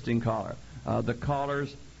existing caller, the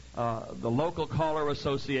callers, the local caller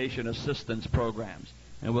association assistance programs,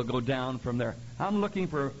 and we'll go down from there. I'm looking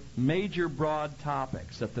for major broad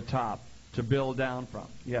topics at the top to build down from.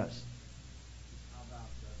 Yes. How about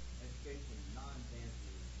education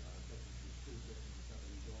non-dancers, such as the school system and stuff,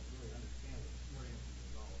 and you don't really understand what sport dancing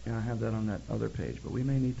is all about? Yeah, I have that on that other page, but we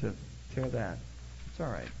may need to tear that. It's all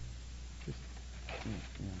right. Just,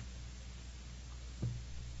 yeah.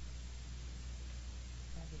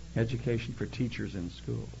 Education for teachers in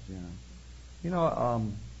schools, yeah. You know,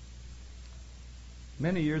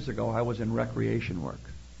 many years ago I was in recreation work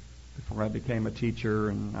before I became a teacher,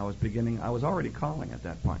 and I was already calling at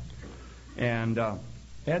that point. And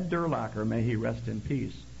Ed Durlacher, may he rest in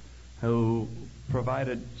peace, who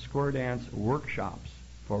provided square dance workshops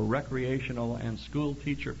for recreational and school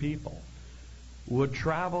teacher people, would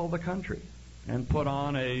travel the country and put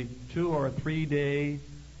on a 2 or 3 day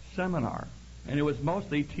seminar. And it was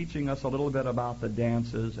mostly teaching us a little bit about the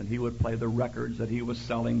dances, and he would play the records that he was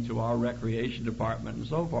selling to our recreation department and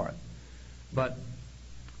so forth. But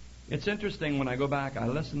it's interesting when I go back, I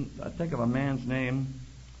think of a man's name,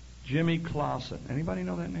 Jimmy Clausen. Anybody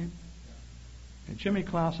know that name? And Jimmy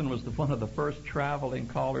Clausen was one of the first traveling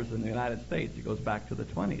callers in the United States. He goes back to the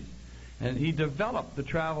 20s. And he developed the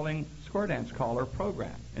traveling square dance caller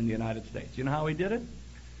program in the United States. You know how he did it?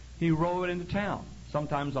 He rode into town,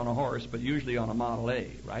 sometimes on a horse, but usually on a Model A,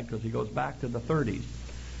 right? Because he goes back to the 30s.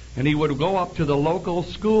 And he would go up to the local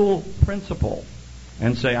school principal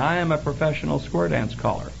and say, I am a professional square dance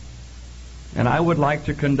caller, and I would like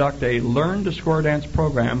to conduct a Learn to Square Dance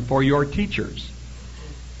program for your teachers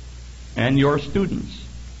and your students.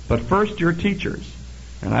 But first, your teachers.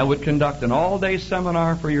 And I would conduct an all-day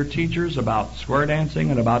seminar for your teachers about square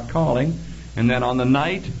dancing and about calling. And then on the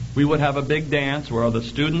night, we would have a big dance where the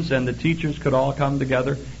students and the teachers could all come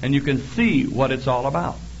together, and you can see what it's all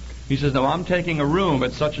about. He says, now I'm taking a room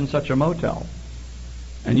at such and such a motel,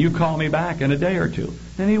 and you call me back in a day or two.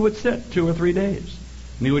 And he would sit 2 or 3 days,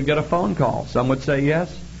 and he would get a phone call. Some would say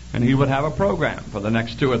yes, and he would have a program for the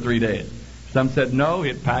next 2 or 3 days. Some said no,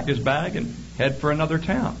 he'd pack his bag and head for another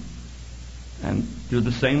town and do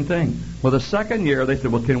the same thing. Well, the second year, they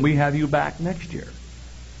said, well, can we have you back next year?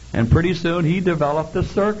 And pretty soon he developed a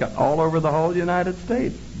circuit all over the whole United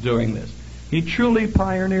States doing this. He truly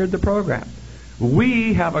pioneered the program.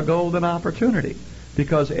 We have a golden opportunity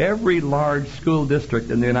because every large school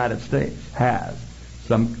district in the United States has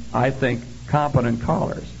some, I think, competent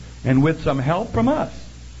callers. And with some help from us,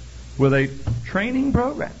 with a training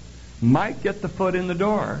program, might get the foot in the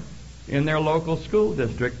door in their local school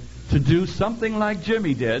district to do something like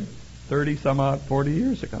Jimmy did 40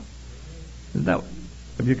 years ago. Isn't that...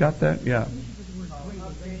 Have you got that? Yeah.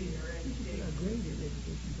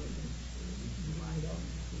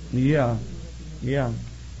 Yeah. Yeah.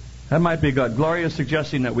 That might be good. Gloria is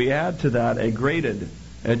suggesting that we add to that a graded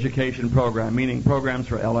education program, meaning programs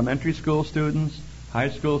for elementary school students, high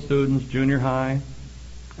school students, junior high,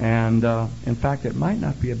 and in fact, it might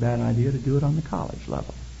not be a bad idea to do it on the college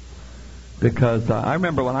level. Because I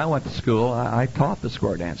remember when I went to school, I taught the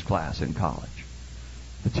square dance class in college.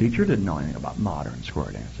 The teacher didn't know anything about modern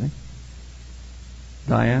square dancing.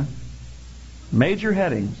 Diane? Major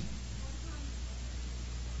headings.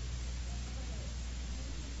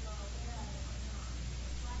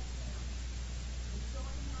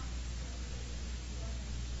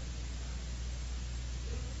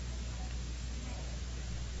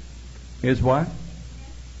 Is what?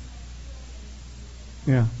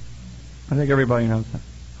 Yeah. I think everybody knows that.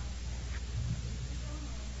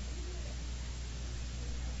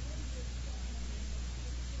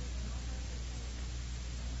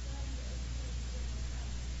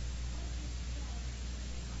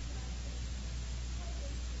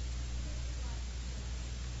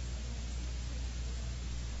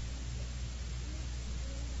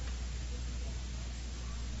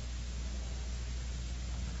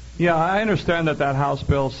 Yeah, I understand that House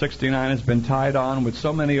Bill 69 has been tied on with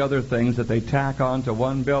so many other things that they tack on to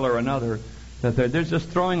one bill or another, that they're just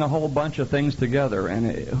throwing a whole bunch of things together,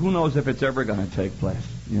 and who knows if it's ever going to take place,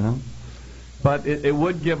 you know? But it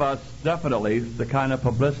would give us definitely the kind of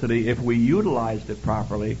publicity, if we utilized it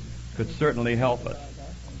properly, could certainly help us.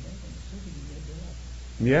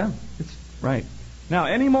 Yeah, it's right. Now,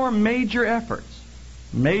 any more major efforts,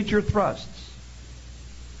 major thrusts?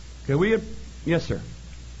 Okay, yes, sir.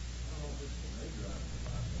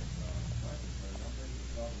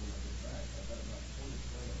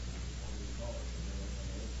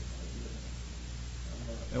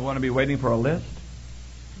 They want to be waiting for a list?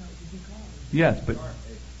 Yes, but...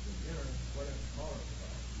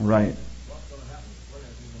 Right.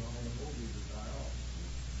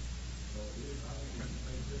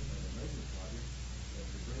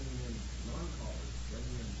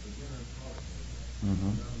 Mm-hmm.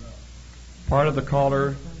 Part of the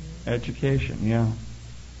caller education, yeah.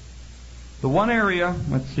 The one area,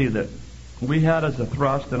 let's see, that we had as a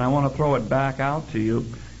thrust, and I want to throw it back out to you,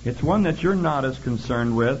 it's one that you're not as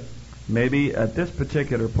concerned with, maybe at this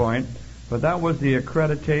particular point, but that was the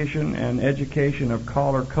accreditation and education of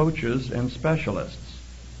caller coaches and specialists.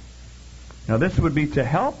 Now, this would be to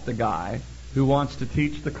help the guy who wants to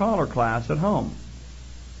teach the caller class at home.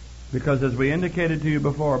 Because as we indicated to you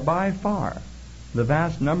before, by far, the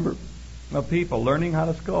vast number of people learning how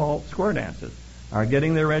to square dances are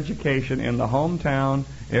getting their education in the hometown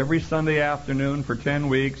every Sunday afternoon for 10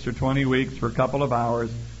 weeks or 20 weeks for a couple of hours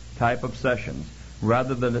type of sessions,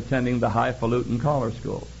 rather than attending the highfalutin caller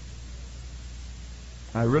schools.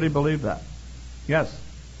 I really believe that. Yes?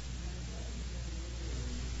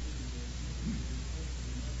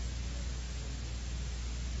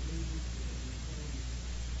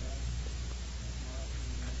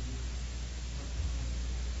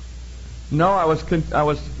 No, I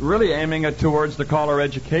was really aiming it towards the caller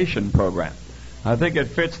education program. I think it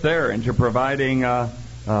fits there into providing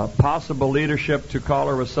possible leadership to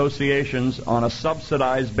caller associations on a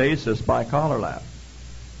subsidized basis by CALLERLAB.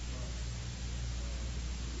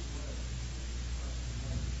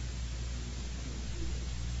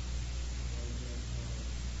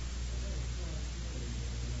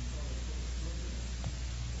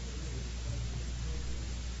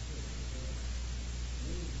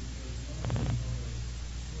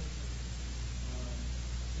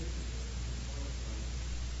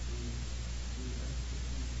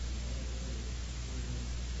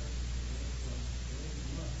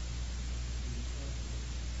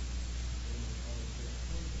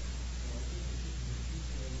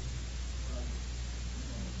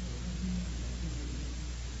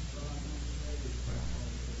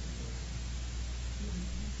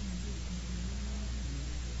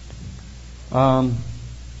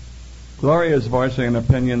 Gloria is voicing an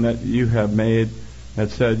opinion that you have made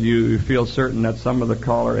that said you feel certain that some of the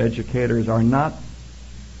caller educators are not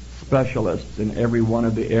specialists in every one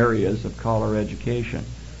of the areas of caller education.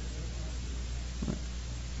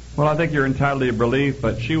 Well, I think you're entitled to your belief,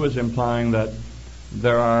 but she was implying that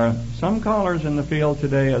there are some callers in the field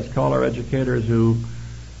today as caller educators who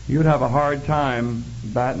you'd have a hard time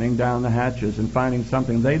battening down the hatches and finding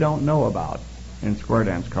something they don't know about in square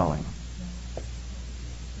dance calling.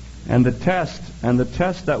 And the test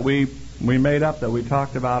that we made up, that we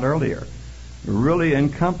talked about earlier, really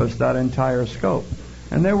encompassed that entire scope.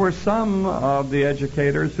 And there were some of the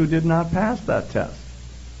educators who did not pass that test,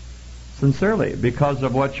 sincerely, because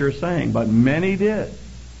of what you're saying, but many did.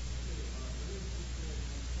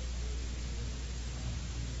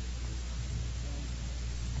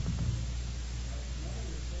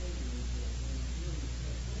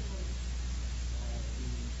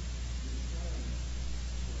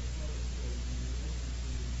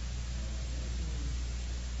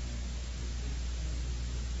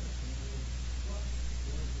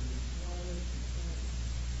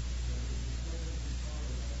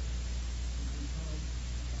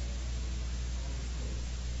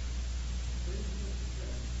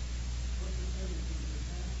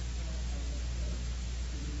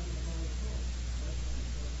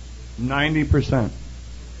 %.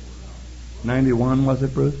 91, was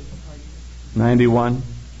it, Bruce? 91.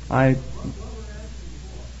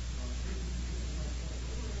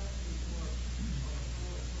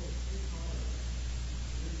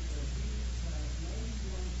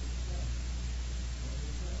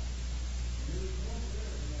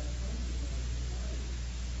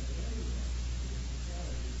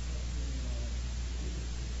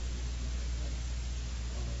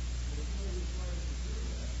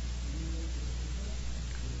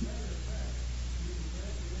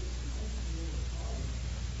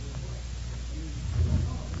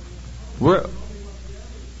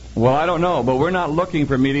 Well, I don't know, but we're not looking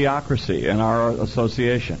for mediocrity in our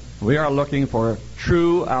association. We are looking for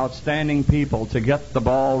true, outstanding people to get the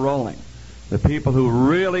ball rolling. the people who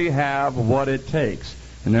really have what it takes.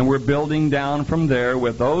 And then we're building down from there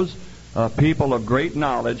with those people of great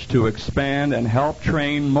knowledge to expand and help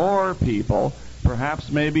train more people,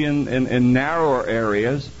 perhaps maybe in narrower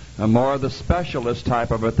areas, more of the specialist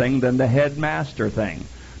type of a thing than the headmaster thing.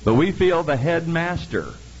 But we feel the headmaster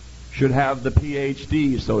should have the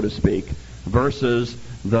PhD, so to speak, versus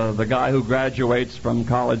the guy who graduates from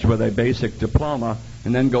college with a basic diploma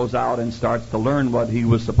and then goes out and starts to learn what he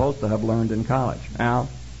was supposed to have learned in college. Al?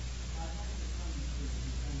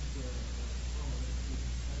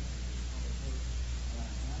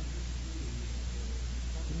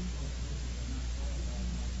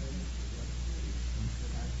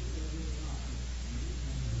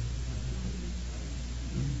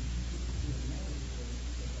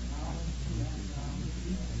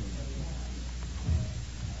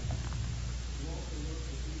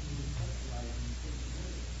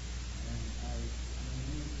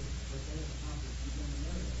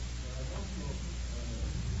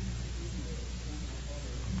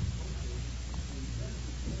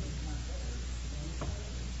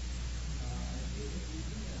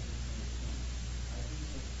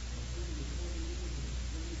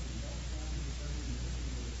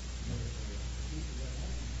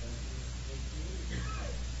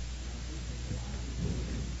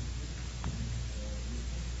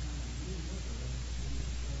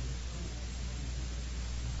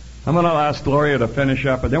 I'm going to ask Gloria to finish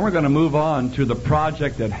up, and then we're going to move on to the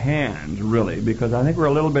project at hand, really, because I think we're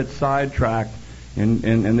a little bit sidetracked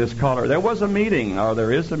in this caller. There was a meeting, or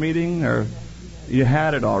there is a meeting, or you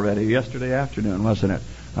had it already yesterday afternoon, wasn't it,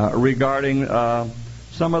 regarding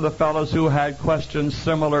some of the fellows who had questions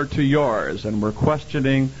similar to yours, and were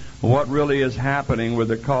questioning what really is happening with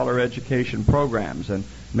the caller education programs, and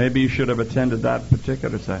maybe you should have attended that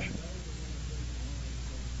particular session.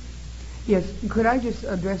 Yes, could I just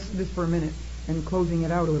address this for a minute and closing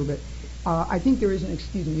it out a little bit? I think there is an,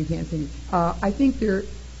 excuse me, you can't see me. I think there,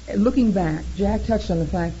 looking back, Jack touched on the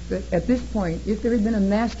fact that at this point, if there had been a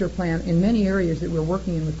master plan in many areas that we're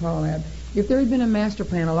working in with CALLERLAB, if there had been a master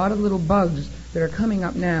plan, a lot of little bugs that are coming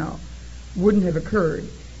up now wouldn't have occurred.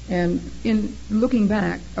 And in looking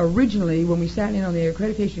back, originally when we sat in on the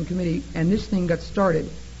accreditation committee and this thing got started,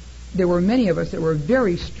 there were many of us that were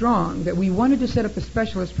very strong that we wanted to set up the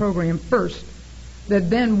specialist program first, that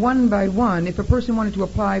then one by one, if a person wanted to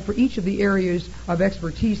apply for each of the areas of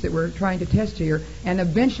expertise that we're trying to test here, and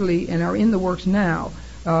eventually, and are in the works now,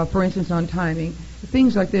 for instance on timing,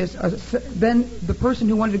 things like this, then the person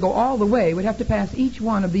who wanted to go all the way would have to pass each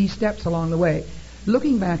one of these steps along the way.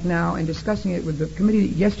 Looking back now and discussing it with the committee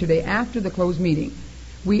yesterday after the closed meeting,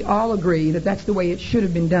 we all agree that that's the way it should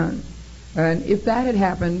have been done. And if that had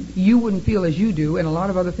happened, you wouldn't feel as you do, and a lot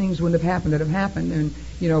of other things wouldn't have happened that have happened. And,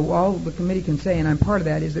 you know, all the committee can say, and I'm part of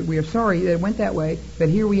that, is that we are sorry that it went that way, but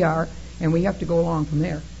here we are, and we have to go along from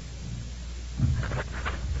there.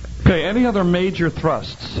 Okay, any other major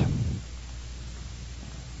thrusts?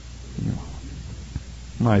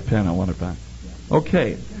 My pen, I want it back.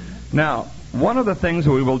 Okay, now, one of the things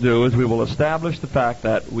that we will do is we will establish the fact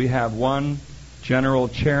that we have one general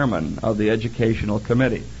chairman of the educational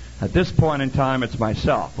committee. At this point in time, it's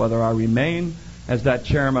myself. Whether I remain as that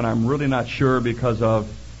chairman, I'm really not sure because of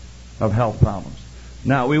health problems.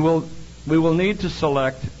 Now, we will need to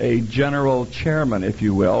select a general chairman, if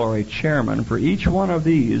you will, or a chairman for each one of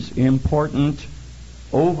these important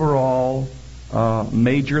overall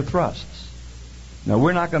major thrusts. Now,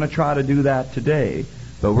 we're not going to try to do that today,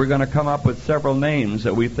 but we're going to come up with several names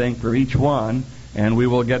that we think for each one, and we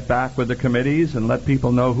will get back with the committees and let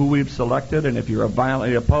people know who we've selected, and if you're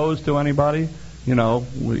violently opposed to anybody, you know,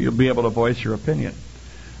 you'll be able to voice your opinion.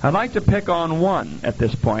 I'd like to pick on one at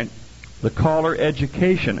this point, the caller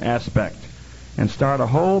education aspect, and start a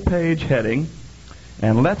whole page heading,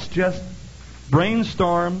 and let's just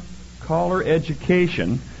brainstorm caller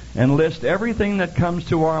education and list everything that comes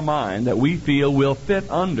to our mind that we feel will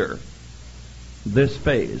fit under this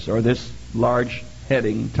phase or this large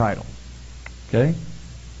heading title. Okay?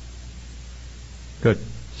 Good.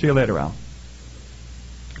 See you later, Al.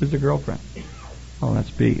 Who's the girlfriend? Oh, that's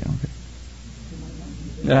B. Okay.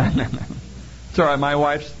 It's all right. My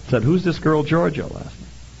wife said, "Who's this girl Georgia?" last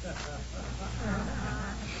night.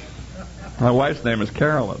 My wife's name is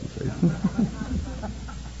Carolyn.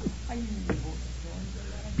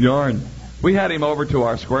 Bjorn. We had him over to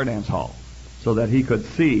our square dance hall so that he could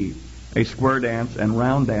see a square dance and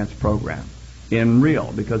round dance program in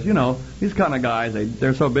real, because, you know, these kind of guys,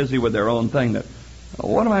 they're so busy with their own thing that,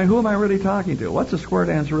 who am I really talking to? What's a square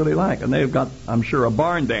dance really like? And they've got, I'm sure, a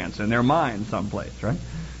barn dance in their mind someplace, right?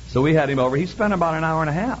 So we had him over. He spent about an hour and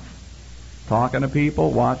a half. talking to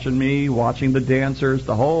people, watching me, watching the dancers,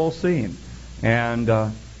 the whole scene.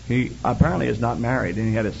 And he apparently is not married, and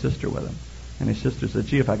he had his sister with him. And his sister said,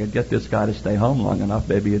 gee, if I could get this guy to stay home long enough,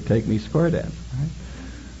 maybe he'd take me square dance.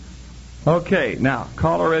 Right? Okay, now,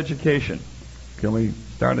 caller education. Can we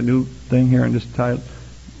start a new thing here and just type,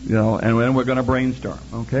 and then we're going to brainstorm,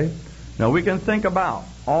 okay? Now, we can think about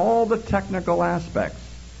all the technical aspects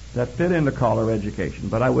that fit into caller education,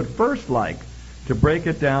 but I would first like to break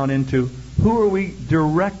it down into who are we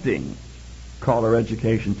directing caller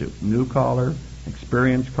education to? New caller,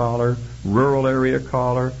 experienced caller, rural area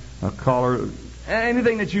caller, a caller,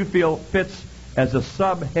 anything that you feel fits as a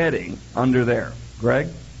subheading under there. Greg,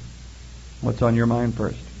 what's on your mind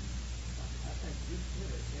first? I think you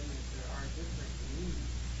put it in that there are different needs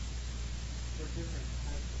for different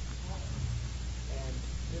types of callers, and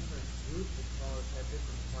different groups of callers have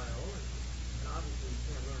different priorities. And obviously you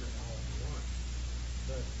can't learn it all at once,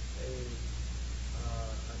 but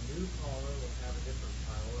a new caller will have a different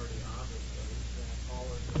priority, obviously, than a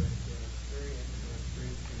caller who has been experienced or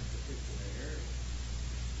experienced in a particular area.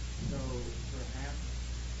 So perhaps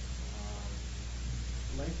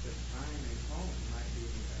length of time in calling might be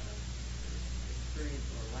experience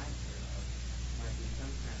or lack thereof might be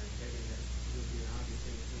some kind of setting that would be an obvious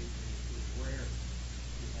indication as to where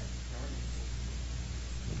you have starting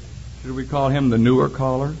point. Should we call him the newer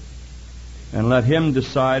caller and let him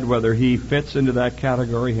decide whether he fits into that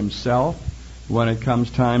category himself when it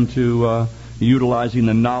comes time to utilizing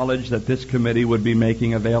the knowledge that this committee would be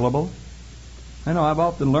making available? I know I've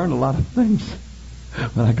often learned a lot of things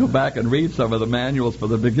when I go back and read some of the manuals for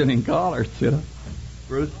the beginning callers, Bruce?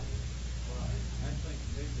 Well, I think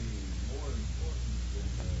maybe more important than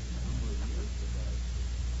the number of years provided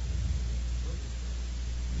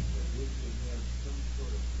that we should have some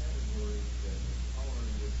sort of categories that the caller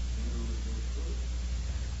would generally go through.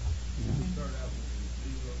 We start out with the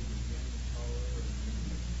zero beginning caller and then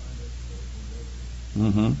we find it whatever.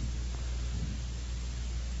 Mm-hmm.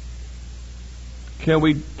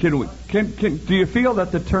 Do you feel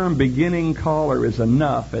that the term beginning caller is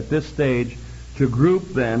enough at this stage to group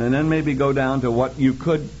then, and then maybe go down to what you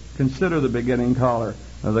could consider the beginning caller?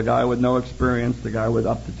 The guy with no experience, the guy with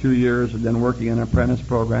up to 2 years and then working in an apprentice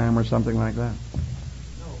program or something like that?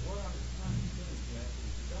 No, what I was trying to say, Jack,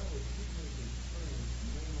 is the guy with 2 years experience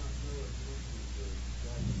may not know as much as the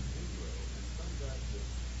guy with 0, and some guys with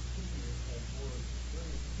 2 years have more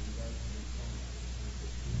experience than guys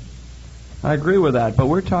with 0. I agree with that, but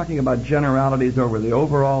we're talking about generalities over the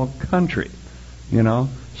overall country.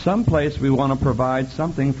 Someplace we want to provide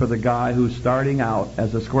something for the guy who's starting out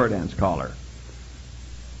as a square dance caller.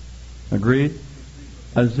 Agreed?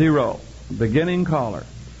 A 0, beginning caller.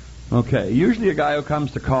 Okay, usually a guy who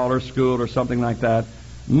comes to caller school or something like that,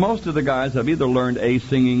 most of the guys have either learned a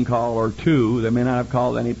singing call or 2. They may not have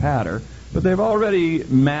called any patter, but they've already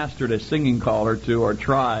mastered a singing call or 2 or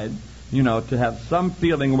tried, to have some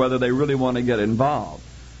feeling whether they really want to get involved.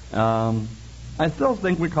 I still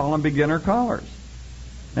think we call them beginner callers.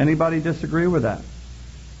 Anybody disagree with that?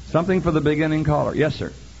 Something for the beginning caller. Yes,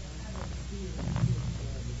 sir.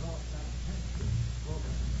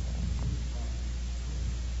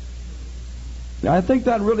 I think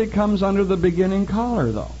that really comes under the beginning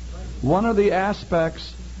caller, though. One of the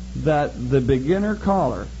aspects that the beginner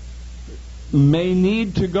caller may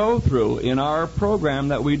need to go through in our program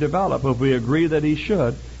that we develop, if we agree that he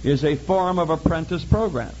should, is a form of apprentice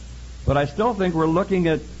program. But I still think we're looking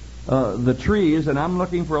at the trees, and I'm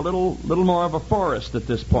looking for a little more of a forest at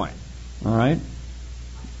this point. All right? I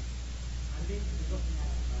think we're looking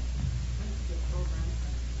at apprenticeship programs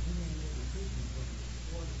and continuing education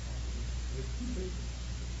programs with 2 basic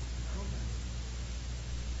programs.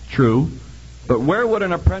 True. But where would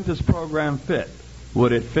an apprentice program fit?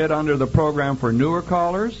 Would it fit under the program for newer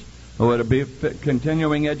callers, or would it be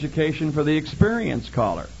continuing education for the experienced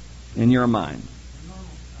caller, in your mind? The normal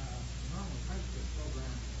apprenticeship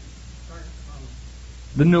program starts from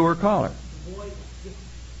The newer caller. the boy just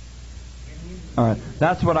getting into All right.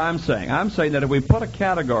 That's what I'm saying. I'm saying that if we put a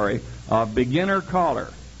category of beginner caller,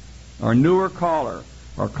 or newer caller,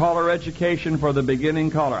 or caller education for the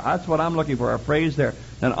beginning caller, that's what I'm looking for, a phrase there.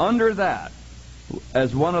 And under that,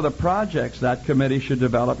 as one of the projects that committee should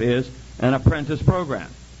develop is an apprentice program.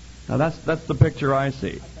 Now that's the picture I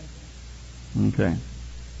see. Okay.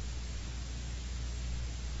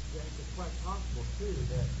 It's quite possible, too,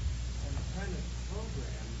 that an apprentice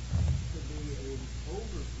program could be an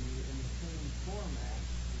overview in the same format,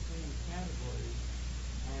 the same categories,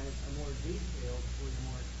 as a more detailed for the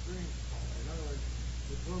more experienced caller. In other words,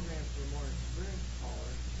 the program for a more experienced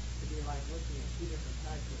caller could be like looking at 2 different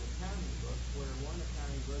types of accounting books, where one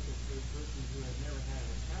accounting book is for a person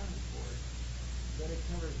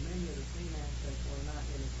covers many of the same aspects or not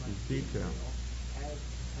in as much Detail. as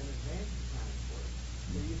an advanced accounting course.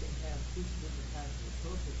 So you can have two different types of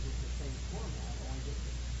approaches with the same format, only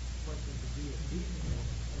different questions to be as detailed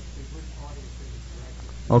as to which audience is correct.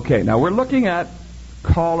 Okay, now we're looking at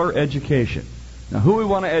caller education. Now, who we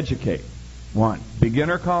want to educate? One,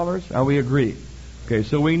 beginner callers. Are we agreed? Okay,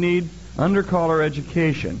 so we need, under caller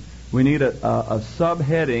education, we need a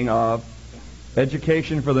subheading of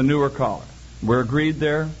education for the newer caller. We're agreed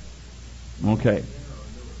there? Okay.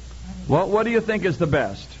 What do you think is the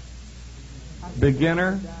best?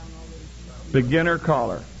 Beginner? Beginner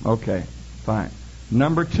caller. Okay, fine.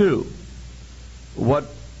 Number two, what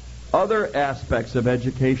other aspects of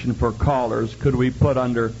education for callers could we put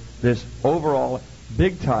under this overall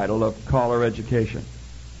big title of caller education?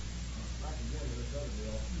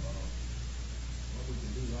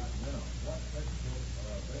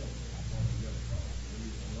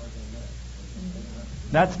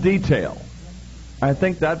 That's detail. I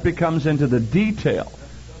think that becomes into the detail.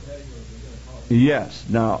 Yes.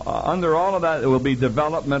 Now, under all of that, it will be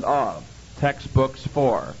development of textbooks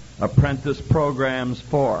for, apprentice programs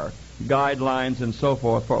for, guidelines and so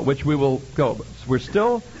forth for, which we will go. We're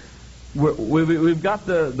still, we've got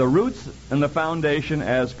the roots and the foundation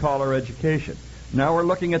as caller education. Now we're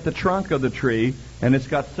looking at the trunk of the tree, and it's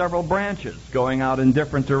got several branches going out in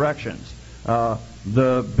different directions.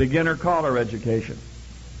 The beginner caller education.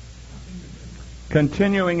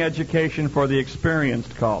 Continuing education for the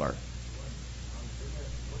experienced caller.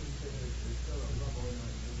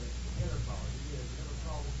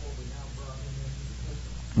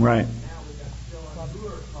 Right. Now we've got still a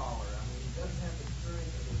newer caller. I mean, he doesn't have the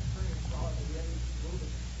experience of the experienced caller, but yet he's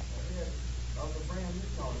moving ahead of the brand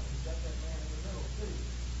new caller. He's got that man in the middle, too.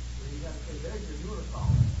 So you got to say, there's your newer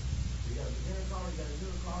caller. You got a beginner caller, you got a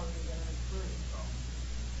newer caller, and you got an experienced caller.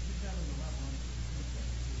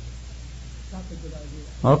 That's a good idea.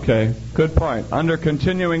 Okay, good point. Under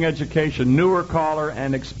continuing education, newer caller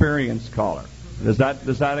and experienced caller. Does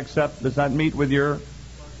that meet with your?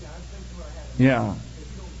 Yeah.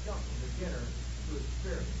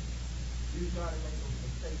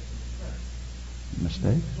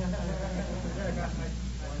 Mistake?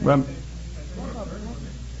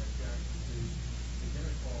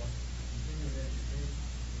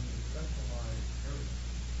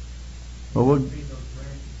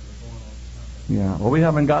 Well, we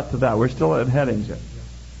haven't got to that. We're still at headings yet.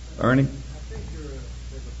 Ernie? I think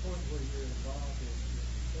there's a point where you're involved in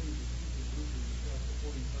stages you can yourself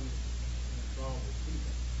before you come involved with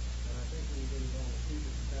people. And I think when you get involved with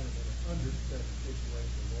people, it's kind of an understudy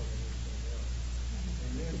situation more than anything else.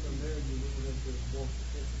 And then from there you move into more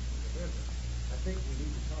sophisticated business. I think we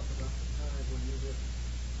need to talk about the time when you're just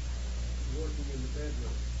working in the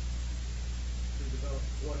bedroom to develop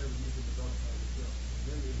whatever you can develop by yourself.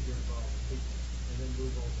 And then you get involved with people. And then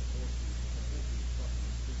move on to more people. I think he's talking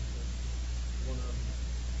about one of them.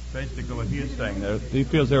 Basically what he is saying there, he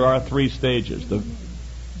feels there are three stages.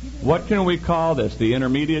 What can we call this? The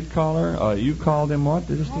intermediate caller? You called him what?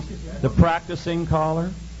 The practicing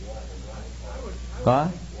caller? Huh?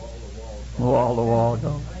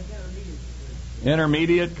 Wall-to-wall.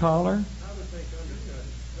 Intermediate caller? I would think understudy.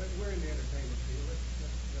 But we're in the entertainment field.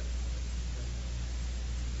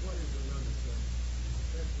 What is an understudy?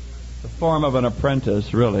 The form of an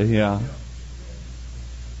apprentice, really, yeah.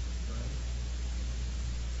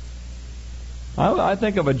 I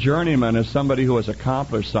think of a journeyman as somebody who has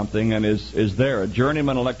accomplished something and is there. A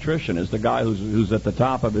journeyman electrician is the guy who's at the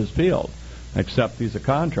top of his field, except he's a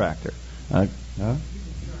contractor.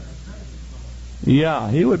 Yeah,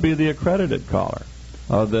 he would be the accredited caller.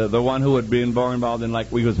 The one who would be more involved in,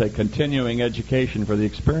 like we would say, continuing education for the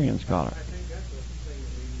experienced caller. I think that's the thing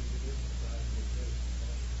that we need to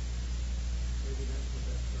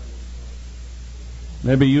emphasize.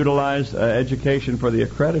 Maybe utilize education for the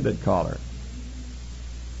accredited caller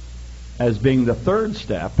as being the third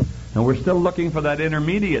step, and we're still looking for that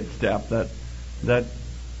intermediate step that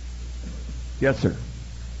yes, sir.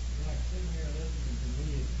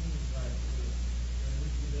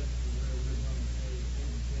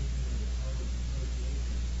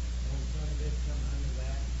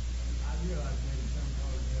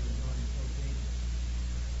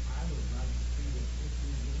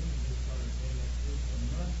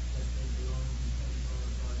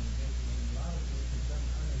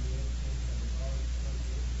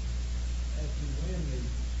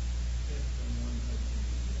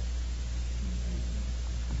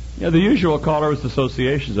 Yeah, the usual callers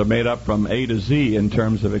associations are made up from A to Z in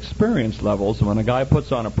terms of experience levels. And when a guy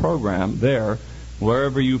puts on a program there,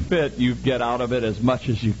 Wherever you fit, you get out of it as much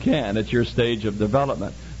as you can at your stage of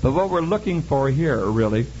development. But what we're looking for here,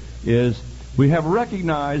 really, is we have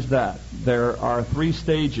recognized that there are 3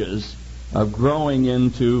 stages of growing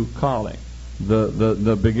into calling.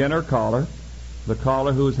 The beginner caller, the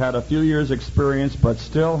caller who's had a few years' experience but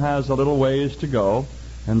still has a little ways to go,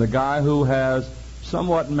 and the guy who has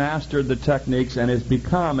somewhat mastered the techniques and has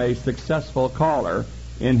become a successful caller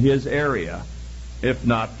in his area, if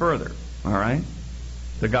not further. All right?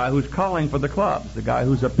 The guy who's calling for the clubs, the guy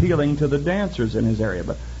who's appealing to the dancers in his area.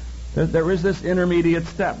 But there is this intermediate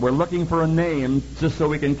step. We're looking for a name just so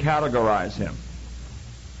we can categorize him.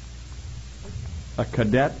 A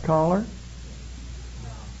cadet caller?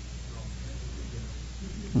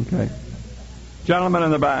 Okay. Gentleman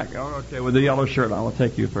in the back. Oh, okay, with the yellow shirt on. We'll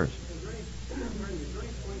take you first. Is there any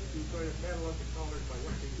point to sort of catalog the callers by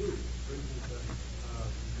what they do? For instance,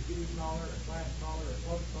 a beginning caller, a class caller, a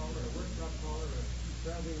club caller, a workshop caller, a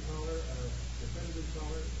traveling caller, a definitive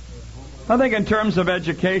caller? I think in terms of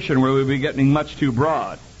education, we would be getting much too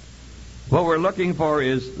broad. What we're looking for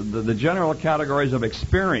is the general categories of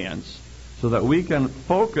experience so that we can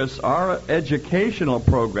focus our educational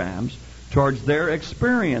programs towards their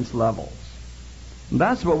experience levels. And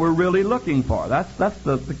that's what we're really looking for. That's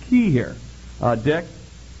the key here. Dick?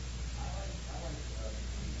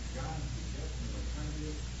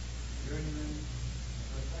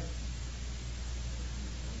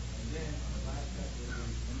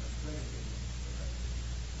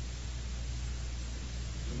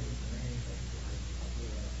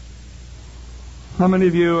 How many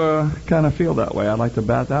of you kind of feel that way? I'd like to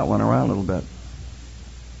bat that one around a little bit.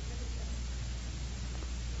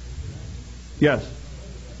 Yes.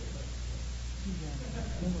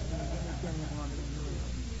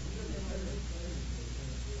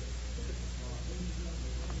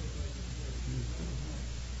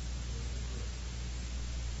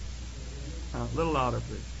 A little louder,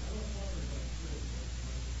 please.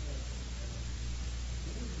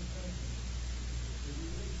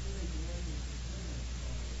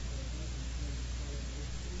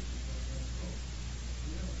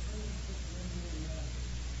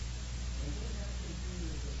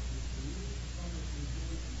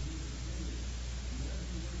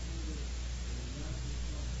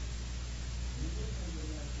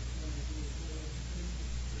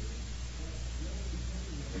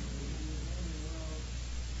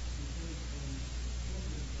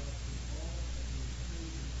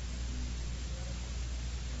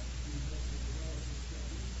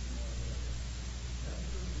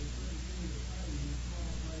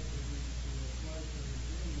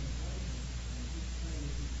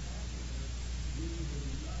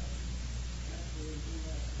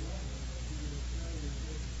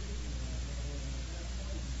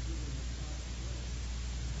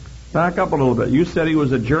 Back up a little bit. You said he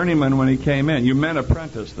was a journeyman when he came in. You meant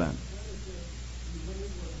apprentice then.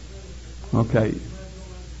 Okay.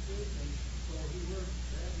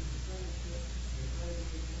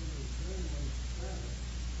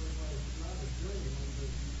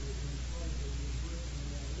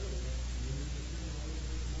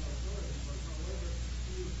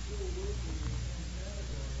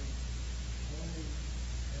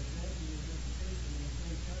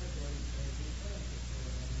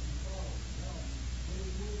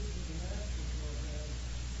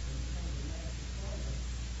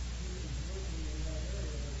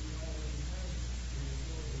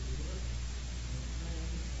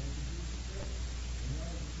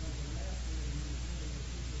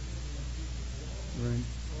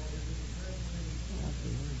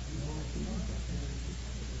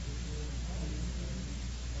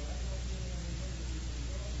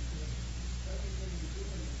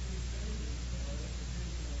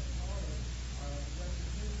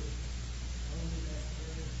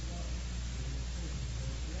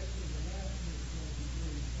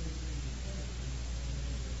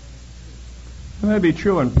 It may be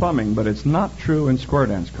true in plumbing, but it's not true in square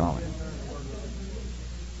dance calling.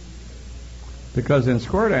 Because in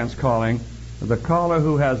square dance calling, the caller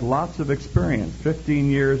who has lots of experience, 15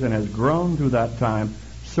 years, and has grown through that time,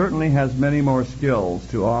 certainly has many more skills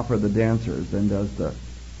to offer the dancers than does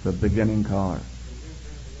the beginning caller.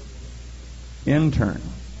 Intern.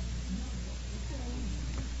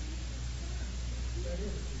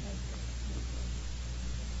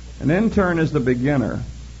 An intern is the beginner.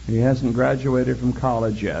 He hasn't graduated from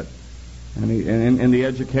college yet, and in the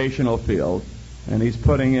educational field, and he's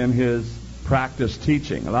putting in his practice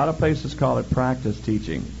teaching. A lot of places call it practice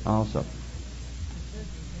teaching also.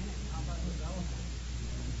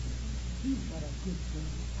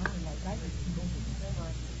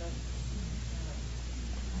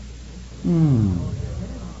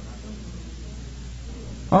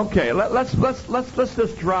 Okay, let's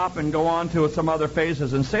just drop and go on to some other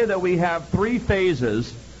phases and say that we have 3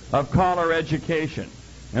 phases of caller education,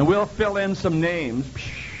 and we'll fill in some names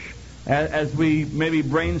as we maybe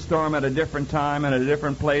brainstorm at a different time and at a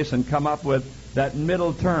different place and come up with that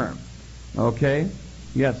middle term. Okay?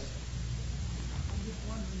 Yes. I'm just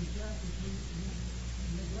wondering, Jack, if we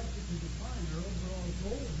neglected to define our overall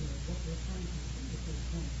goal here, what we're trying to achieve at this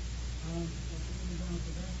point. Getting down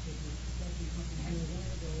to that, that we're discussing something here a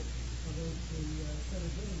while ago about the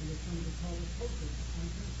credibility of some of the college coaches. I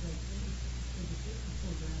think that any education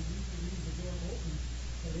program needs to leave the door open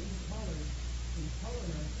that any college in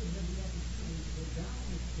CALLERLAB should have the opportunity to go down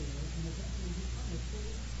the scale and eventually become a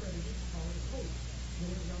fully accredited college coach,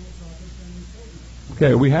 going down the proper training program.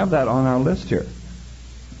 Okay, we have that on our list here.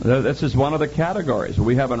 This is one of the categories.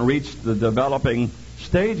 We haven't reached the developing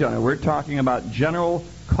stage on it. We're talking about general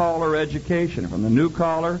caller education. From the new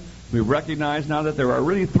caller, we recognize now that there are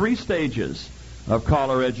really 3 stages of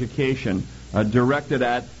caller education directed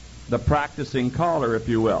at the practicing caller, if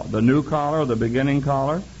you will. The new caller, the beginning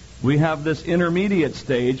caller. We have this intermediate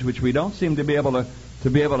stage, which we don't seem to be able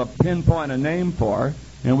to pinpoint a name for,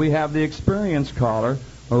 and we have the experienced caller,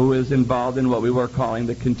 who is involved in what we were calling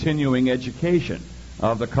the continuing education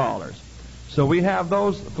of the callers. So we have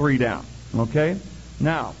those 3 down. Okay?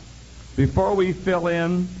 Now, before we fill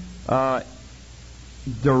in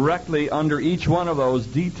directly under each one of those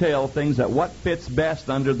detailed things that what fits best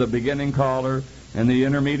under the beginning caller and the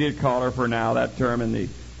intermediate caller for now, that term, and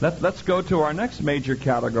let's go to our next major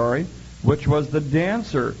category, which was the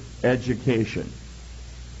dancer education.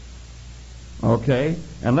 Okay?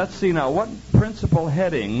 And let's see now, what principal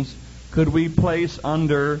headings could we place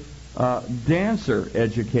under dancer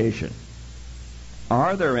education?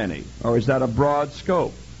 Are there any? Or is that a broad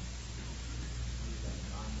scope?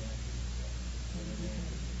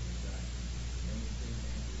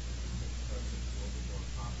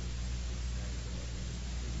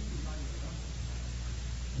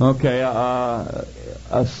 Okay,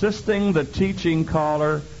 assisting the teaching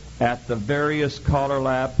caller at the various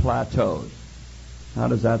CALLERLAB plateaus. How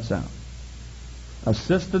does that sound?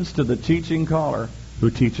 Assistance to the teaching caller who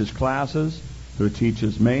teaches classes, who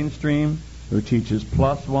teaches mainstream, who teaches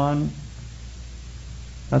 +1.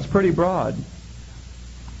 That's pretty broad.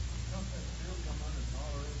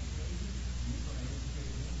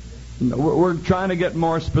 We're trying to get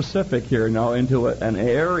more specific here now into an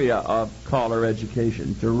area of caller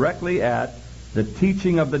education, directly at the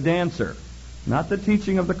teaching of the dancer, not the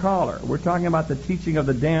teaching of the caller. We're talking about the teaching of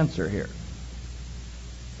the dancer here.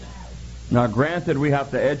 Now, granted, we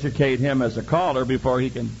have to educate him as a caller before he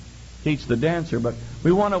can teach the dancer, but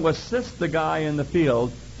we want to assist the guy in the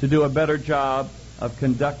field to do a better job of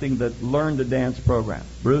conducting the Learn to Dance program.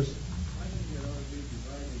 Bruce? I think it ought to be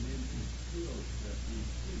divided into skills that we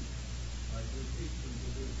teach. Like we teach them to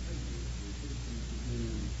do figures, we teach them to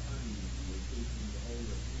do timing, we teach them to hold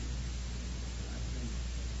a hand. And I think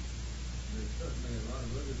there's certainly a lot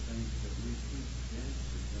of other things that we teach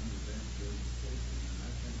dancers under dancer education. And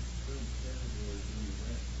I think some categories in the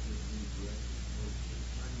rest should be directed towards the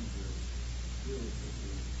kinds of skills that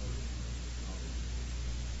we impose on knowledge.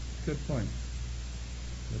 Good point.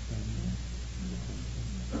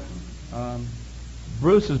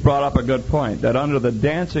 Bruce has brought up a good point, that under the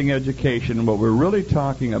dancing education, what we're really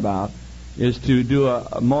talking about is to do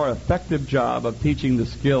a more effective job of teaching the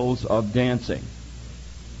skills of dancing.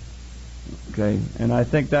 Okay, and I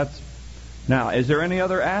think that's... Now, is there any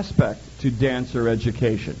other aspect to dancer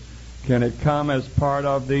education? Can it come as part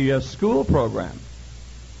of the school program?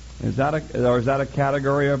 Is that a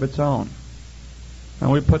category of its own?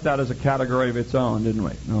 And we put that as a category of its own, didn't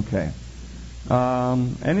we? Okay.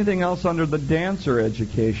 Anything else under the dancer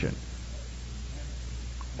education?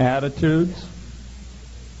 Attitudes?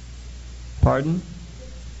 Pardon?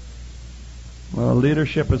 Well,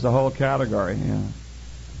 leadership is a whole category, yeah.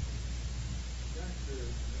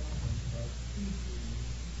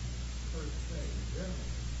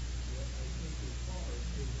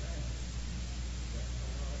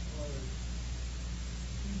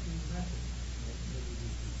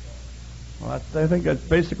 Well, I think that's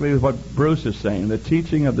basically what Bruce is saying, the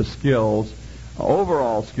teaching of the skills,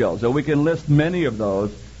 overall skills. So we can list many of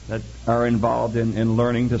those that are involved in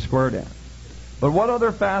learning to square dance. But what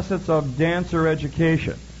other facets of dancer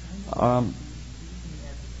education?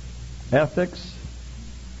 Ethics,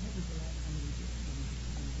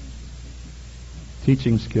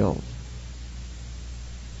 teaching skills.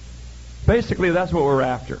 Basically, that's what we're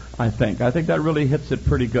after, I think. I think that really hits it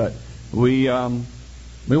pretty good.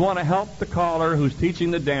 We want to help the caller who's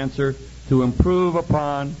teaching the dancer to improve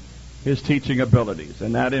upon his teaching abilities,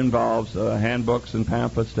 and that involves handbooks and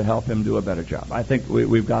pamphlets to help him do a better job. I think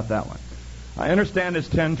we've got that one. I understand it's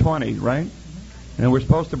 10:20, right? And we're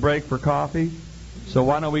supposed to break for coffee. So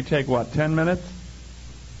why don't we take, 10 minutes?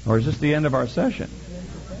 Or is this the end of our session?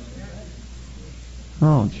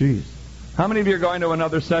 Oh, geez. How many of you are going to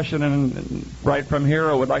another session and right from here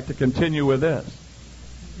or would like to continue with this?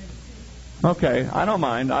 Okay, I don't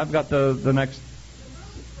mind. I've got the next...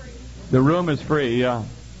 The room is free, yeah.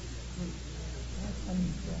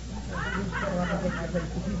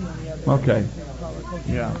 Okay.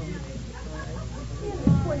 Yeah.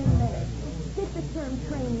 20 minutes. Get the term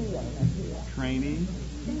trainee in here. Trainee?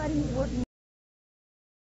 Somebody who's working